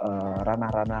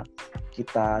ranah-ranah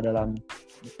kita dalam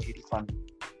kehidupan.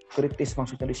 Kritis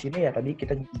maksudnya di sini ya tadi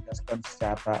kita jelaskan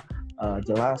secara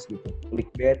jelas gitu.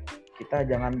 Clickbait, kita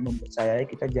jangan mempercayai,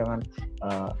 kita jangan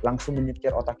langsung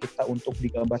menyetir otak kita untuk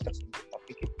digambar tersebut,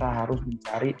 tapi kita harus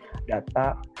mencari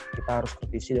data, kita harus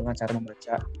kritisi dengan cara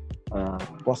membaca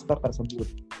poster tersebut.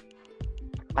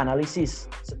 Analisis,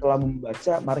 setelah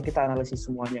membaca, mari kita analisis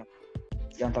semuanya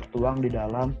yang tertuang di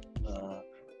dalam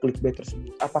clickbait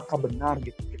tersebut. Apakah benar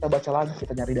gitu? Kita baca lagi,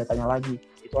 kita nyari datanya lagi,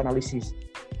 itu analisis.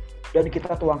 Dan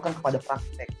kita tuangkan kepada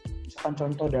praktek. Misalkan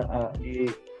contoh di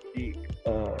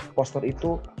poster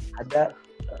itu ada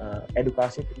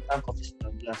edukasi tentang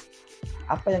COVID-19.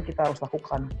 Apa yang kita harus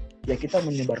lakukan? Ya kita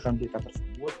menyebarkan berita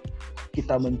tersebut,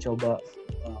 kita mencoba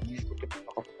mengikuti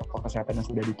protokol kesehatan yang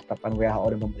sudah ditetapkan WHO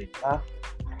dan pemerintah.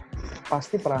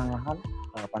 Pasti perlahan-lahan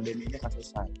pandeminya akan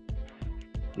selesai.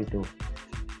 Gitu.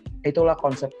 Itulah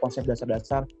konsep-konsep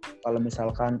dasar-dasar kalau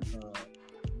misalkan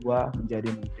gua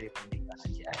menjadi Menteri Pendidikan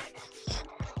aja.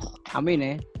 Amin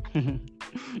ya.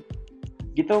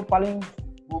 Gitu paling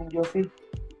Bung Jovi,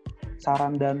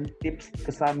 saran dan tips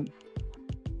kesan.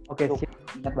 Oke,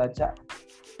 ingat baca.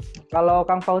 Kalau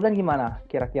Kang Fauzan gimana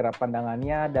kira-kira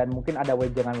pandangannya, dan mungkin ada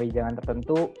wejangan-wejangan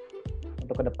tertentu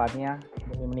untuk kedepannya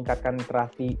demi meningkatkan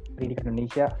literasi pendidikan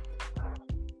Indonesia?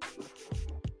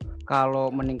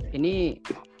 Kalau ini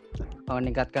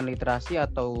meningkatkan literasi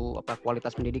atau apa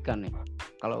kualitas pendidikan nih?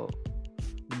 Kalau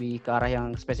lebih ke arah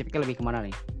yang spesifiknya lebih kemana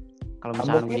nih? Kalau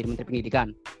misalnya menjadi Menteri Pendidikan?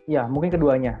 Ya, mungkin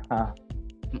keduanya.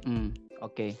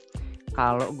 Oke.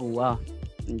 Kalau gua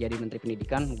menjadi Menteri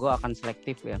Pendidikan, gua akan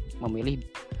selektif ya, memilih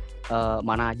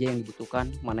mana aja yang dibutuhkan,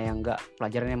 mana yang enggak,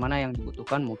 pelajarannya mana yang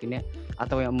dibutuhkan mungkin ya,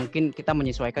 atau yang mungkin kita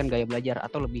menyesuaikan gaya belajar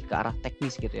atau lebih ke arah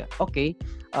teknis gitu ya. Oke,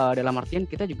 dalam artian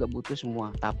kita juga butuh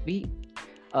semua, tapi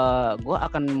gue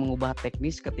akan mengubah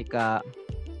teknis ketika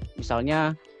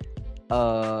misalnya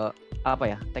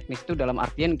teknis itu dalam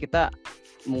artian kita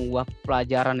mengubah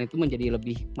pelajaran itu menjadi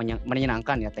lebih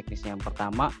menyenangkan ya teknisnya. Yang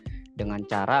pertama dengan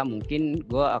cara mungkin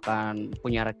gue akan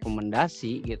punya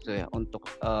rekomendasi gitu ya untuk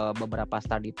beberapa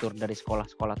study tour dari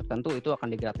sekolah-sekolah tertentu, itu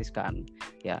akan digratiskan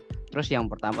ya. Terus yang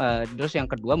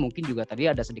kedua mungkin juga tadi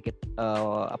ada sedikit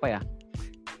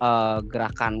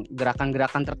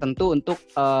gerakan-gerakan tertentu untuk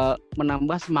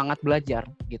menambah semangat belajar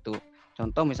gitu.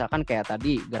 Contoh misalkan kayak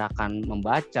tadi gerakan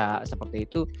membaca seperti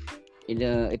itu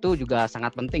juga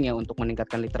sangat penting ya untuk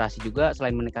meningkatkan literasi juga.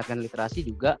 Selain meningkatkan literasi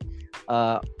juga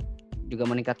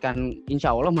meningkatkan,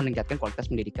 insya Allah meningkatkan kualitas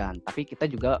pendidikan. Tapi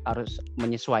kita juga harus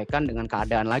menyesuaikan dengan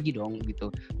keadaan lagi dong gitu.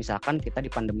 Misalkan kita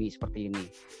di pandemi seperti ini,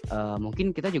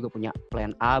 mungkin kita juga punya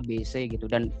plan A, B, C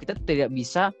gitu. Dan kita tidak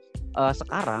bisa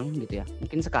sekarang gitu ya.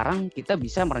 Mungkin sekarang kita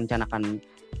bisa merencanakan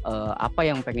apa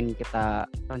yang pengen kita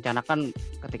rencanakan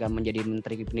ketika menjadi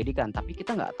Menteri Pendidikan, tapi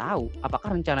kita nggak tahu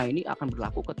apakah rencana ini akan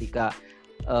berlaku ketika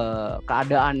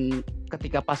keadaan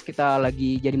ketika pas kita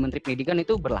lagi jadi Menteri Pendidikan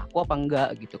itu berlaku apa enggak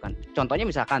gitu kan. Contohnya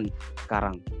misalkan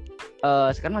sekarang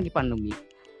lagi pandemi,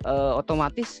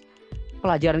 otomatis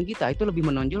pelajaran kita itu lebih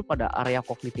menonjol pada area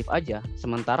kognitif aja,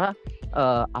 sementara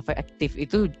afektif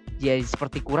itu jadi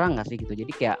seperti kurang nggak sih gitu.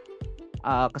 Jadi kayak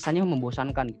kesannya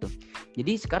membosankan gitu.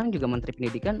 Jadi sekarang juga Menteri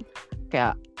Pendidikan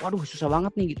kayak waduh susah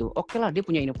banget nih gitu. Oke lah dia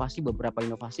punya beberapa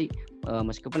inovasi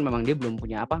meskipun memang dia belum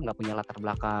punya nggak punya latar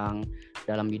belakang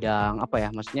dalam bidang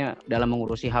maksudnya dalam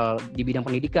mengurusi hal di bidang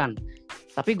pendidikan.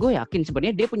 Tapi gue yakin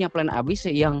sebenarnya dia punya plan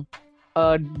ABC yang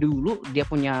dulu dia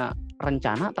punya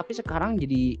rencana tapi sekarang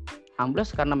jadi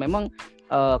amblas karena memang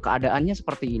keadaannya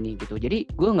seperti ini gitu. Jadi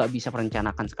gue nggak bisa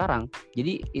merencanakan sekarang.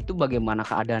 Jadi itu bagaimana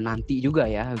keadaan nanti juga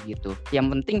ya gitu. Yang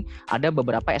penting ada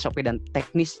beberapa SOP dan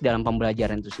teknis dalam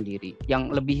pembelajaran itu sendiri.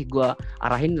 Yang lebih gue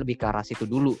arahin lebih ke arah situ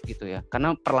dulu gitu ya.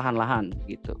 Karena perlahan-lahan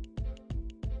gitu.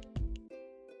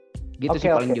 Gitu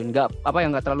sih paling Jun.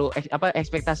 Nggak terlalu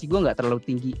ekspektasi gue nggak terlalu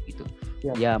tinggi gitu.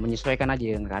 Ya menyesuaikan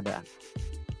aja dengan keadaan.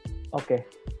 Oke.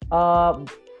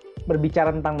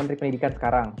 Berbicara tentang Menteri Pendidikan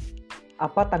sekarang.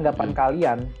 Apa tanggapan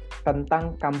kalian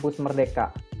tentang Kampus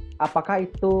Merdeka? Apakah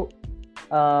itu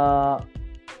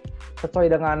sesuai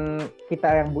dengan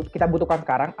kita butuhkan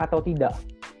sekarang atau tidak?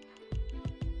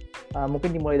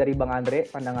 Mungkin dimulai dari Bang Andre,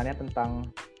 pandangannya tentang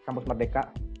Kampus Merdeka.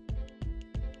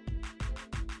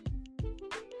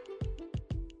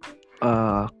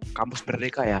 Kampus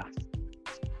Merdeka ya.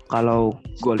 Kalau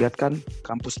gue lihat kan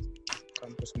Kampus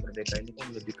Merdeka ini kan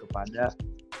lebih kepada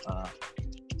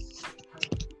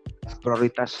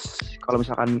prioritas. Kalau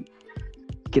misalkan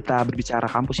kita berbicara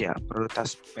kampus ya,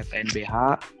 prioritas PTNBH,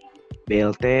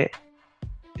 BLT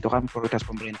itu kan prioritas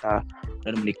pemerintah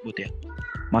dan Mendikbud ya.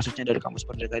 Maksudnya dari Kampus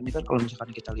Merdeka ini kan kalau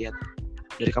misalkan kita lihat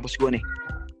dari kampus gue nih,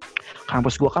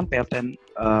 kampus gue kan PTN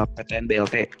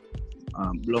BLT,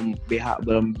 belum BH,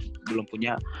 belum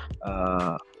punya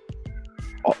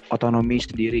otonomi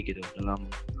sendiri gitu dalam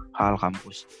hal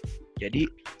kampus. Jadi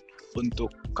untuk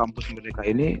Kampus Merdeka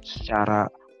ini secara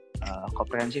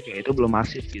komprehensif ya itu belum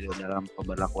masif gitu dalam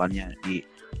pemberlakuannya di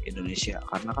Indonesia,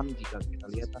 karena kan jika kita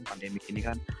lihat kan pandemik ini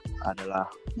kan adalah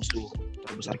musuh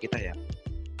terbesar kita ya.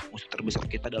 Musuh terbesar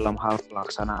kita dalam hal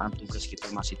pelaksanaan tugas kita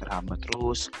masih terhambat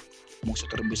terus. Musuh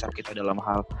terbesar kita dalam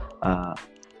hal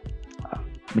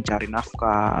mencari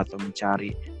nafkah atau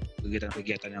mencari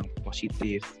kegiatan-kegiatan yang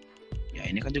positif. Ya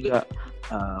ini kan juga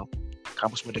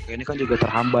Kampus Merdeka ini kan juga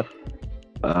terhambat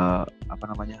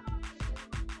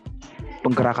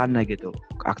penggerakannya gitu,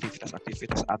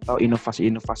 aktivitas-aktivitas atau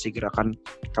inovasi-inovasi gerakan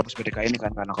Kampus Merdeka ini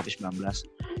kan karena COVID-19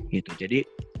 gitu. Jadi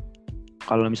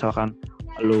kalau misalkan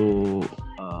lu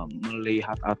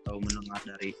melihat atau mendengar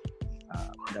dari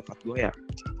pendapat gue ya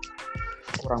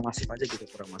kurang masif aja gitu,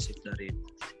 kurang masif dari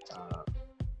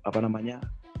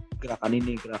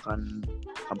gerakan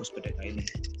Kampus Merdeka ini.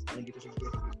 Karena gitu sih.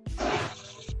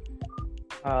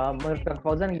 Menurut Kang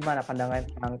Fauzan gimana pandangan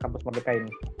tentang Kampus Merdeka ini?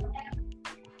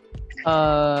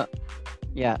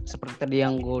 Ya seperti tadi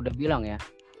yang gue udah bilang ya,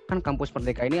 kan Kampus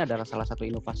Merdeka ini adalah salah satu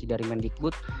inovasi dari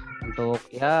Mendikbud untuk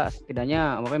ya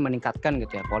setidaknya meningkatkan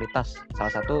gitu ya kualitas,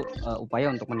 salah satu upaya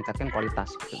untuk meningkatkan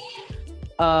kualitas gitu.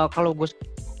 Kalau gue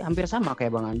hampir sama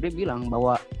kayak Bang Andre bilang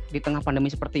bahwa di tengah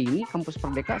pandemi seperti ini Kampus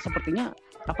Merdeka sepertinya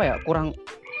kurang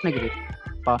gitu.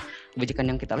 Kebijakan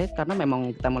yang kita lihat karena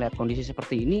memang kita melihat kondisi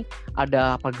seperti ini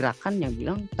ada pergerakan yang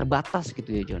bilang terbatas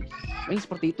gitu ya John. Ini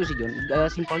seperti itu sih John.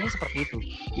 Simpelnya seperti itu.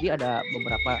 Jadi ada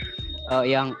beberapa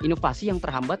yang inovasi yang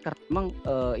terhambat karena memang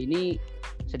ini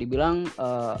bisa dibilang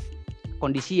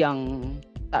kondisi yang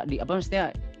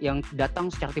yang datang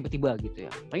secara tiba-tiba gitu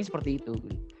ya. Paling seperti itu.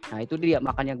 Nah itu dia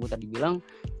makanya gue tadi bilang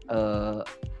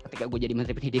ketika gue jadi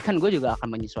Menteri Pendidikan gue juga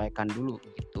akan menyesuaikan dulu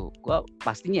gitu. Gue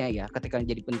pastinya ya ketika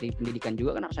jadi Menteri Pendidikan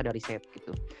juga kan harus ada riset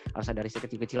gitu. Harus ada riset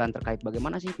kecil-kecilan terkait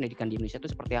bagaimana sih pendidikan di Indonesia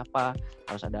itu seperti apa.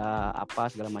 Harus ada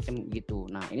apa segala macam gitu.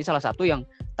 Nah ini salah satu yang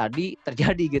tadi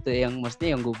terjadi gitu ya, yang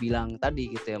maksudnya yang gue bilang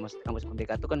tadi gitu ya. Maksudnya Kampus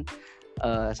Merdeka itu kan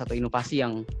satu inovasi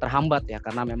yang terhambat ya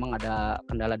karena memang ada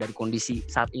kendala dari kondisi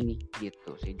saat ini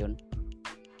gitu sih John.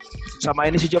 Sama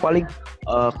ini sih Jo paling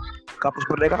Kampus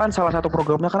Merdeka kan salah satu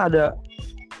programnya kan ada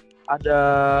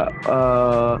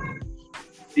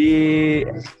di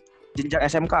jenjang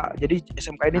SMK. Jadi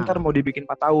SMK ini ntar mau dibikin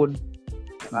 4 tahun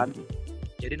ya kan.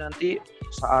 Jadi nanti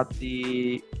saat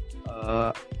di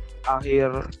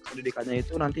akhir pendidikannya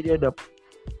itu nanti dia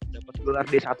dapat gelar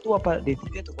D1 apa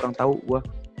D3 tuh kurang tahu gua.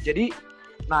 Jadi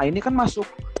nah ini kan masuk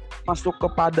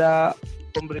kepada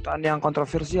pemberitaan yang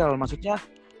kontroversial, maksudnya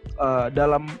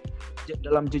dalam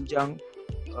jenjang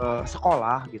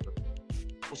sekolah gitu,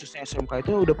 khususnya SMK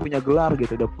itu udah punya gelar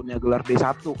gitu, udah punya gelar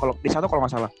D1 kalau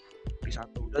nggak salah D1,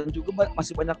 dan juga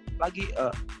masih banyak lagi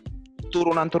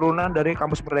turunan-turunan dari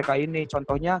kampus Merdeka ini.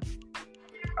 Contohnya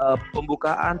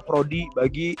pembukaan prodi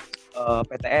bagi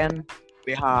PTN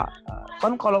BH.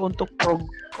 Kan kalau untuk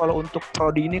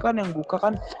prodi ini kan yang buka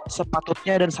kan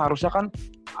sepatutnya dan seharusnya kan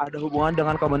ada hubungan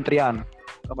dengan Kementerian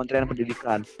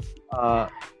Pendidikan.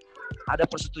 Ada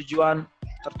persetujuan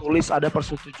tertulis, ada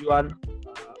persetujuan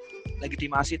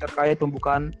legitimasi terkait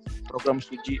pembukaan program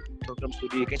studi.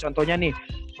 Kayak contohnya nih,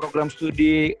 program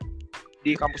studi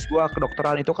di kampus gua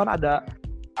kedokteran itu kan ada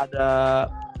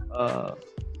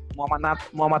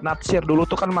Muhammad Natsir dulu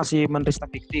tuh kan masih Menristek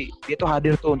Dikti. Dia tuh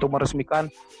hadir tuh untuk meresmikan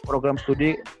program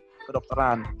studi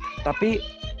kedokteran. Tapi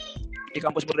di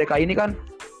kampus Merdeka ini kan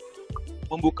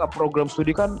membuka program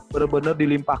studi kan benar-benar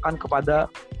dilimpahkan kepada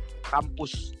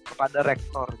kampus, kepada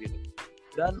rektor gitu.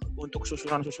 Dan untuk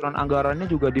susunan anggarannya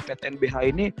juga di PTNBH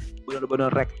ini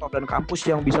benar-benar rektor dan kampus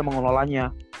yang bisa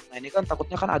mengelolanya. Nah ini kan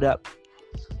takutnya kan ada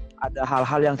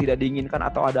hal-hal yang tidak diinginkan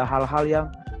atau ada hal-hal yang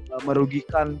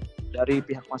merugikan dari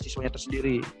pihak mahasiswanya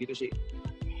tersendiri gitu sih.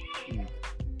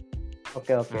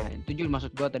 Oke. Nah, itu Jun,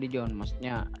 maksud gua tadi John,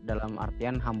 maksudnya dalam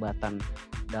artian hambatan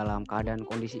dalam keadaan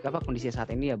kondisi saat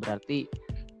ini ya, berarti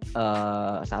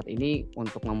saat ini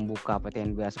untuk membuka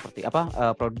PTNBH seperti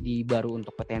prodi baru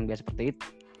untuk PTNBH seperti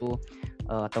itu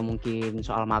atau mungkin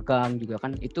soal magang juga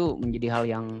kan itu menjadi hal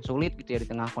yang sulit gitu ya di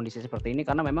tengah kondisi seperti ini,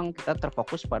 karena memang kita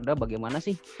terfokus pada bagaimana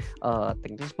sih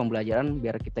teknis pembelajaran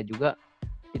biar kita juga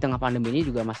di tengah pandemi ini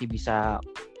juga masih bisa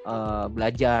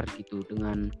belajar gitu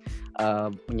dengan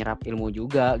menyerap ilmu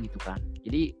juga gitu kan.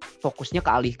 Jadi fokusnya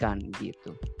kealihkan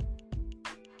gitu.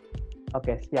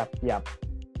 Oke, siap.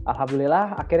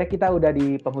 Alhamdulillah akhirnya kita udah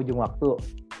di penghujung waktu.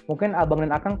 Mungkin Abang dan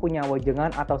Akang punya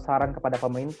wejangan atau saran kepada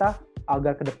pemerintah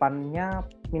agar kedepannya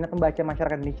minat membaca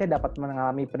masyarakat Indonesia dapat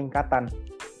mengalami peningkatan.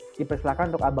 Dipersilakan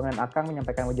untuk Abang dan Akang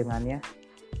menyampaikan wejangannya.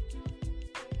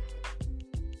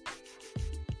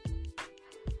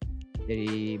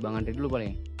 Dari Bang Andre dulu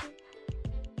paling.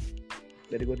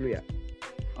 Dari gue dulu ya.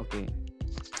 Oke.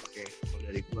 Kalau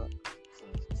dari gue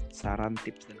saran,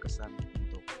 tips dan kesan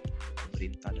untuk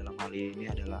pemerintah dalam hal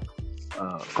ini adalah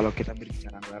kalau kita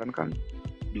berbicara anggaran kan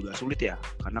juga sulit ya,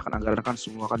 karena kan anggaran kan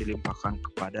semua kan dilimpahkan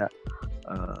kepada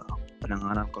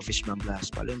penanganan COVID-19.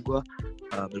 Paling gue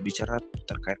berbicara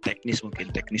terkait teknis,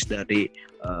 mungkin teknis dari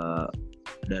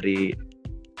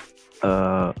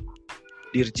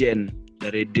dirjen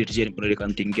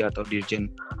pendidikan tinggi atau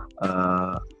dirjen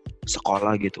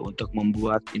sekolah gitu, untuk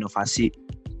membuat inovasi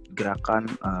gerakan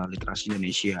literasi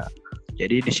Indonesia.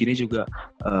 Jadi di sini juga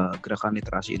gerakan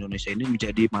literasi Indonesia ini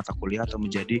menjadi mata kuliah atau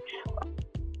menjadi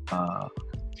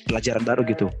pelajaran baru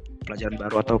gitu,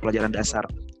 atau pelajaran dasar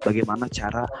bagaimana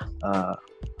cara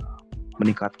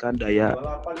meningkatkan daya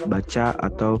baca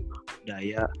atau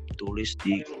daya tulis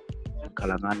di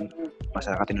kalangan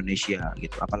masyarakat Indonesia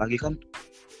gitu. Apalagi kan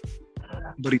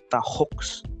berita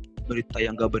hoax, berita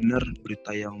yang gak benar,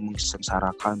 berita yang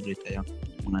mensengsarakan, berita yang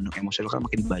mengandung emosional kan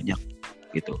makin banyak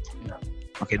gitu.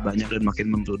 Makin banyak dan makin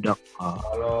membludak.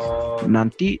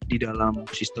 Nanti di dalam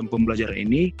sistem pembelajaran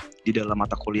ini, di dalam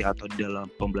mata kuliah atau di dalam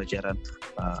pembelajaran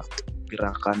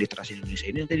gerakan literasi Indonesia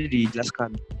ini nanti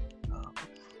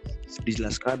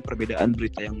dijelaskan perbedaan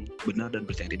berita yang benar dan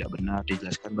berita yang tidak benar,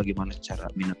 dijelaskan bagaimana cara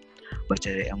minat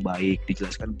baca yang baik,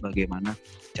 dijelaskan bagaimana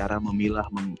cara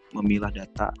memilah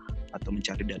data atau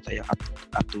mencari data yang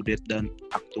up to date dan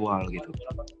aktual gitu.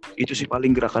 Itu sih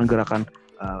paling gerakan-gerakan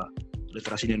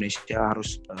literasi Indonesia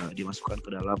harus dimasukkan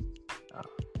ke dalam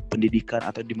pendidikan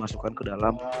atau dimasukkan ke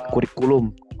dalam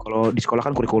kurikulum. Kalau di sekolah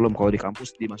kan kurikulum, kalau di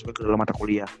kampus dimasukkan ke dalam mata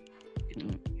kuliah.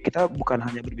 Kita bukan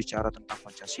hanya berbicara tentang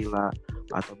Pancasila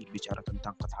atau berbicara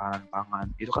tentang ketahanan pangan.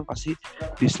 Itu kan pasti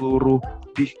di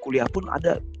kuliah pun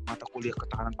ada mata kuliah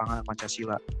ketahanan pangan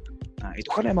Pancasila. Nah,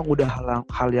 itu kan emang udah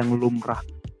hal yang lumrah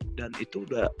dan itu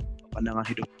udah pandangan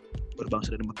hidup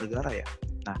berbangsa dan bernegara ya.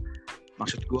 Nah,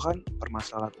 maksud gue kan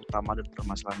permasalahan utama dan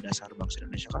permasalahan dasar bangsa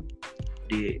Indonesia kan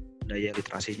di daya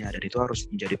literasinya, dan itu harus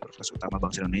menjadi prioritas utama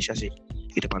bangsa Indonesia sih.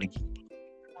 Itu paling.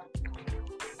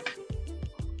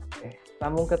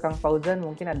 Sambung ke Kang Fauzan,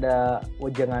 mungkin ada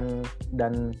wejangan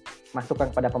dan masukan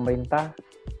kepada pemerintah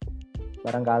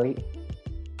barangkali.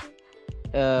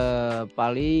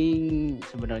 Paling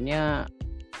sebenarnya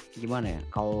gimana ya,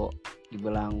 kalau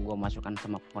dibilang gue masukan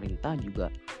sama pemerintah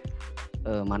juga,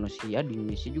 manusia di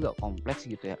Indonesia juga kompleks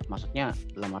gitu ya. Maksudnya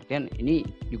dalam artian ini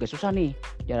juga susah nih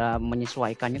cara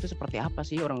menyesuaikannya itu seperti apa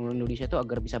sih orang Indonesia itu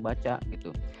agar bisa baca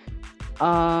gitu.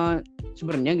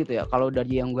 Sebenarnya gitu ya, kalau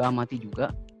dari yang gue amati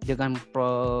juga dengan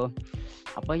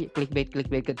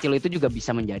clickbait kecil itu juga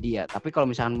bisa menjadi ya. Tapi kalau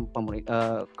misalkan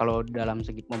kalau dalam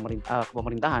segi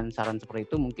pemerintahan saran seperti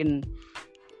itu mungkin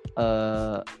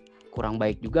kurang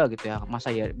baik juga gitu ya.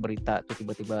 Masa ya berita tuh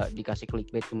tiba-tiba dikasih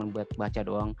clickbait cuma buat baca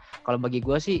doang. Kalau bagi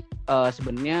gue sih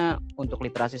sebenarnya untuk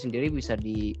literasi sendiri bisa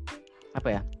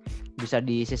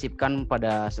disisipkan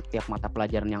pada setiap mata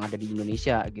pelajaran yang ada di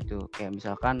Indonesia gitu. Kayak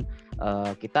misalkan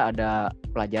kita ada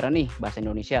pelajaran nih bahasa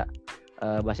Indonesia.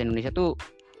 Bahasa Indonesia tuh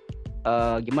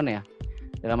gimana ya?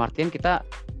 Dalam artian kita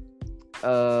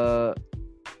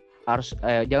harus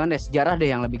jangan deh sejarah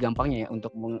deh yang lebih gampangnya ya untuk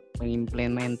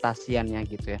mengimplementasiannya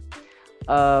gitu ya.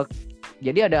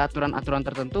 Jadi ada aturan-aturan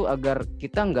tertentu agar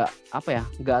kita nggak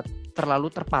terlalu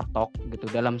terpatok gitu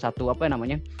dalam satu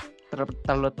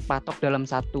terlalu terpatok dalam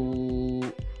satu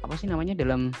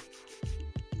dalam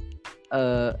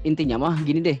intinya mah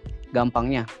gini deh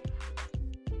gampangnya.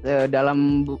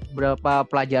 Dalam beberapa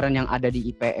pelajaran yang ada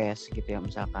di IPS gitu ya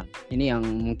misalkan. Ini yang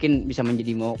mungkin bisa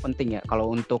menjadi penting ya.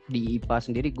 Kalau untuk di IPA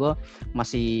sendiri gue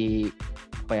masih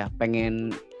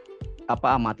pengen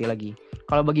amati lagi.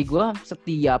 Kalau bagi gue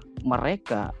setiap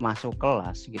mereka masuk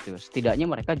kelas gitu, setidaknya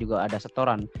mereka juga ada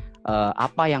setoran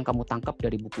apa yang kamu tangkap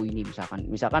dari buku ini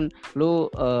misalkan lu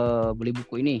beli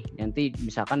buku ini nanti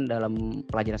misalkan dalam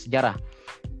pelajaran sejarah.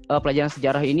 Pelajaran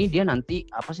sejarah ini dia nanti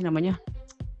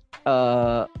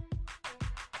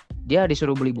dia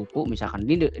disuruh beli buku misalkan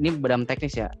ini dalam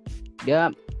teknis ya,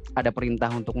 dia ada perintah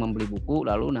untuk membeli buku,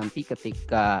 lalu nanti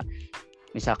ketika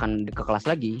misalkan ke kelas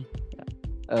lagi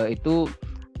itu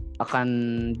akan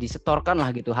disetorkan lah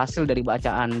gitu hasil dari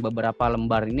bacaan beberapa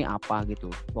lembar ini apa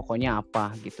gitu, pokoknya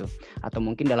apa gitu. Atau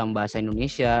mungkin dalam bahasa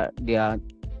Indonesia dia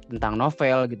tentang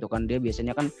novel gitu kan, dia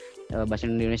biasanya kan bahasa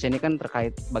Indonesia ini kan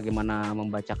terkait bagaimana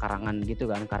membaca karangan gitu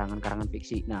kan, karangan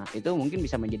fiksi. Nah itu mungkin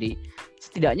bisa menjadi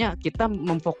setidaknya kita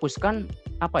memfokuskan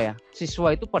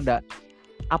siswa itu pada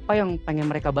apa yang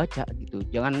pengen mereka baca gitu,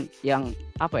 jangan yang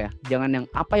apa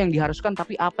yang diharuskan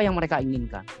tapi apa yang mereka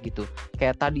inginkan gitu.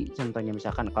 Kayak tadi contohnya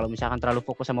kalau misalkan terlalu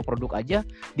fokus sama produk aja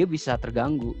dia bisa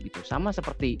terganggu gitu. Sama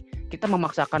seperti kita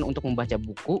memaksakan untuk membaca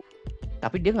buku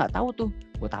tapi dia nggak tahu tuh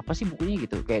buat apa sih bukunya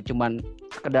gitu, kayak cuman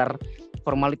sekedar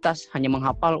formalitas hanya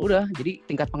menghafal udah, jadi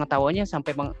tingkat pengetahuannya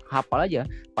sampai menghafal aja,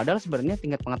 padahal sebenarnya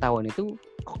tingkat pengetahuan itu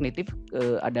kognitif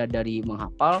ada dari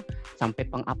menghafal sampai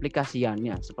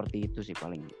pengaplikasiannya. Seperti itu sih,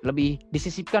 paling lebih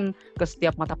disisipkan ke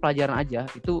setiap mata pelajaran aja,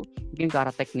 itu mungkin ke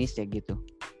arah teknis ya gitu.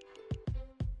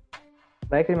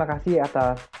 Baik, terima kasih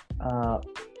atas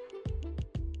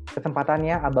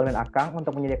kesempatannya Abang dan Akang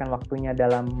untuk menyediakan waktunya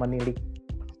dalam menilik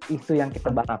isu yang kita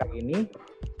bahas kali ini.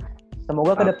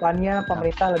 Semoga kedepannya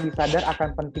pemerintah lebih sadar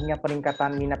akan pentingnya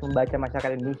peningkatan minat membaca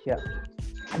masyarakat Indonesia.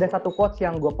 Ada satu quotes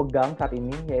yang gue pegang saat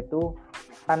ini, yaitu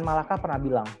Tan Malaka pernah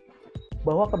bilang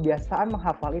bahwa kebiasaan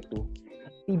menghafal itu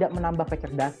tidak menambah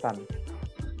kecerdasan,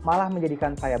 malah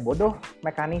menjadikan saya bodoh,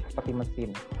 mekanis seperti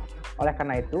mesin. Oleh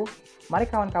karena itu, mari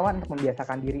kawan-kawan untuk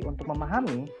membiasakan diri untuk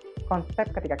memahami konsep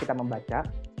ketika kita membaca,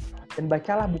 dan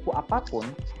bacalah buku apapun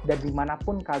dan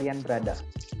dimanapun kalian berada.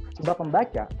 Sebab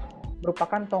membaca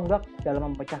merupakan tonggak dalam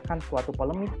memecahkan suatu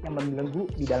polemik yang membelenggu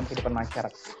di dalam kehidupan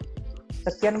masyarakat.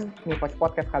 Sekian Snipoch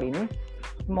Podcast kali ini.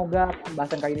 Semoga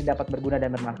pembahasan kali ini dapat berguna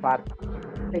dan bermanfaat.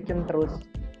 Stay tune terus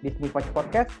di Snipoch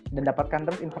Podcast dan dapatkan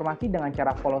terus informasi dengan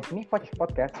cara follow Snipoch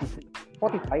Podcast di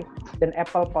Spotify dan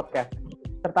Apple Podcast.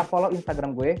 Serta follow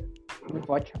Instagram gue,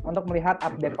 Snipoch, untuk melihat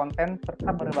update konten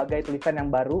serta berbagai tulisan yang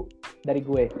baru dari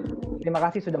gue. Terima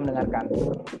kasih sudah mendengarkan.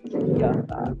 Ya.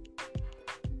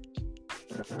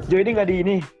 Jo, ini nggak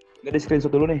di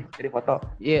screenshot dulu nih, jadi foto.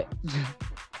 Iya. Yeah.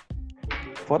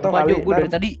 Foto kali. Gue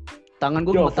dari tadi tangan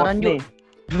gue gemetaran Jo.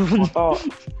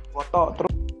 Foto terus.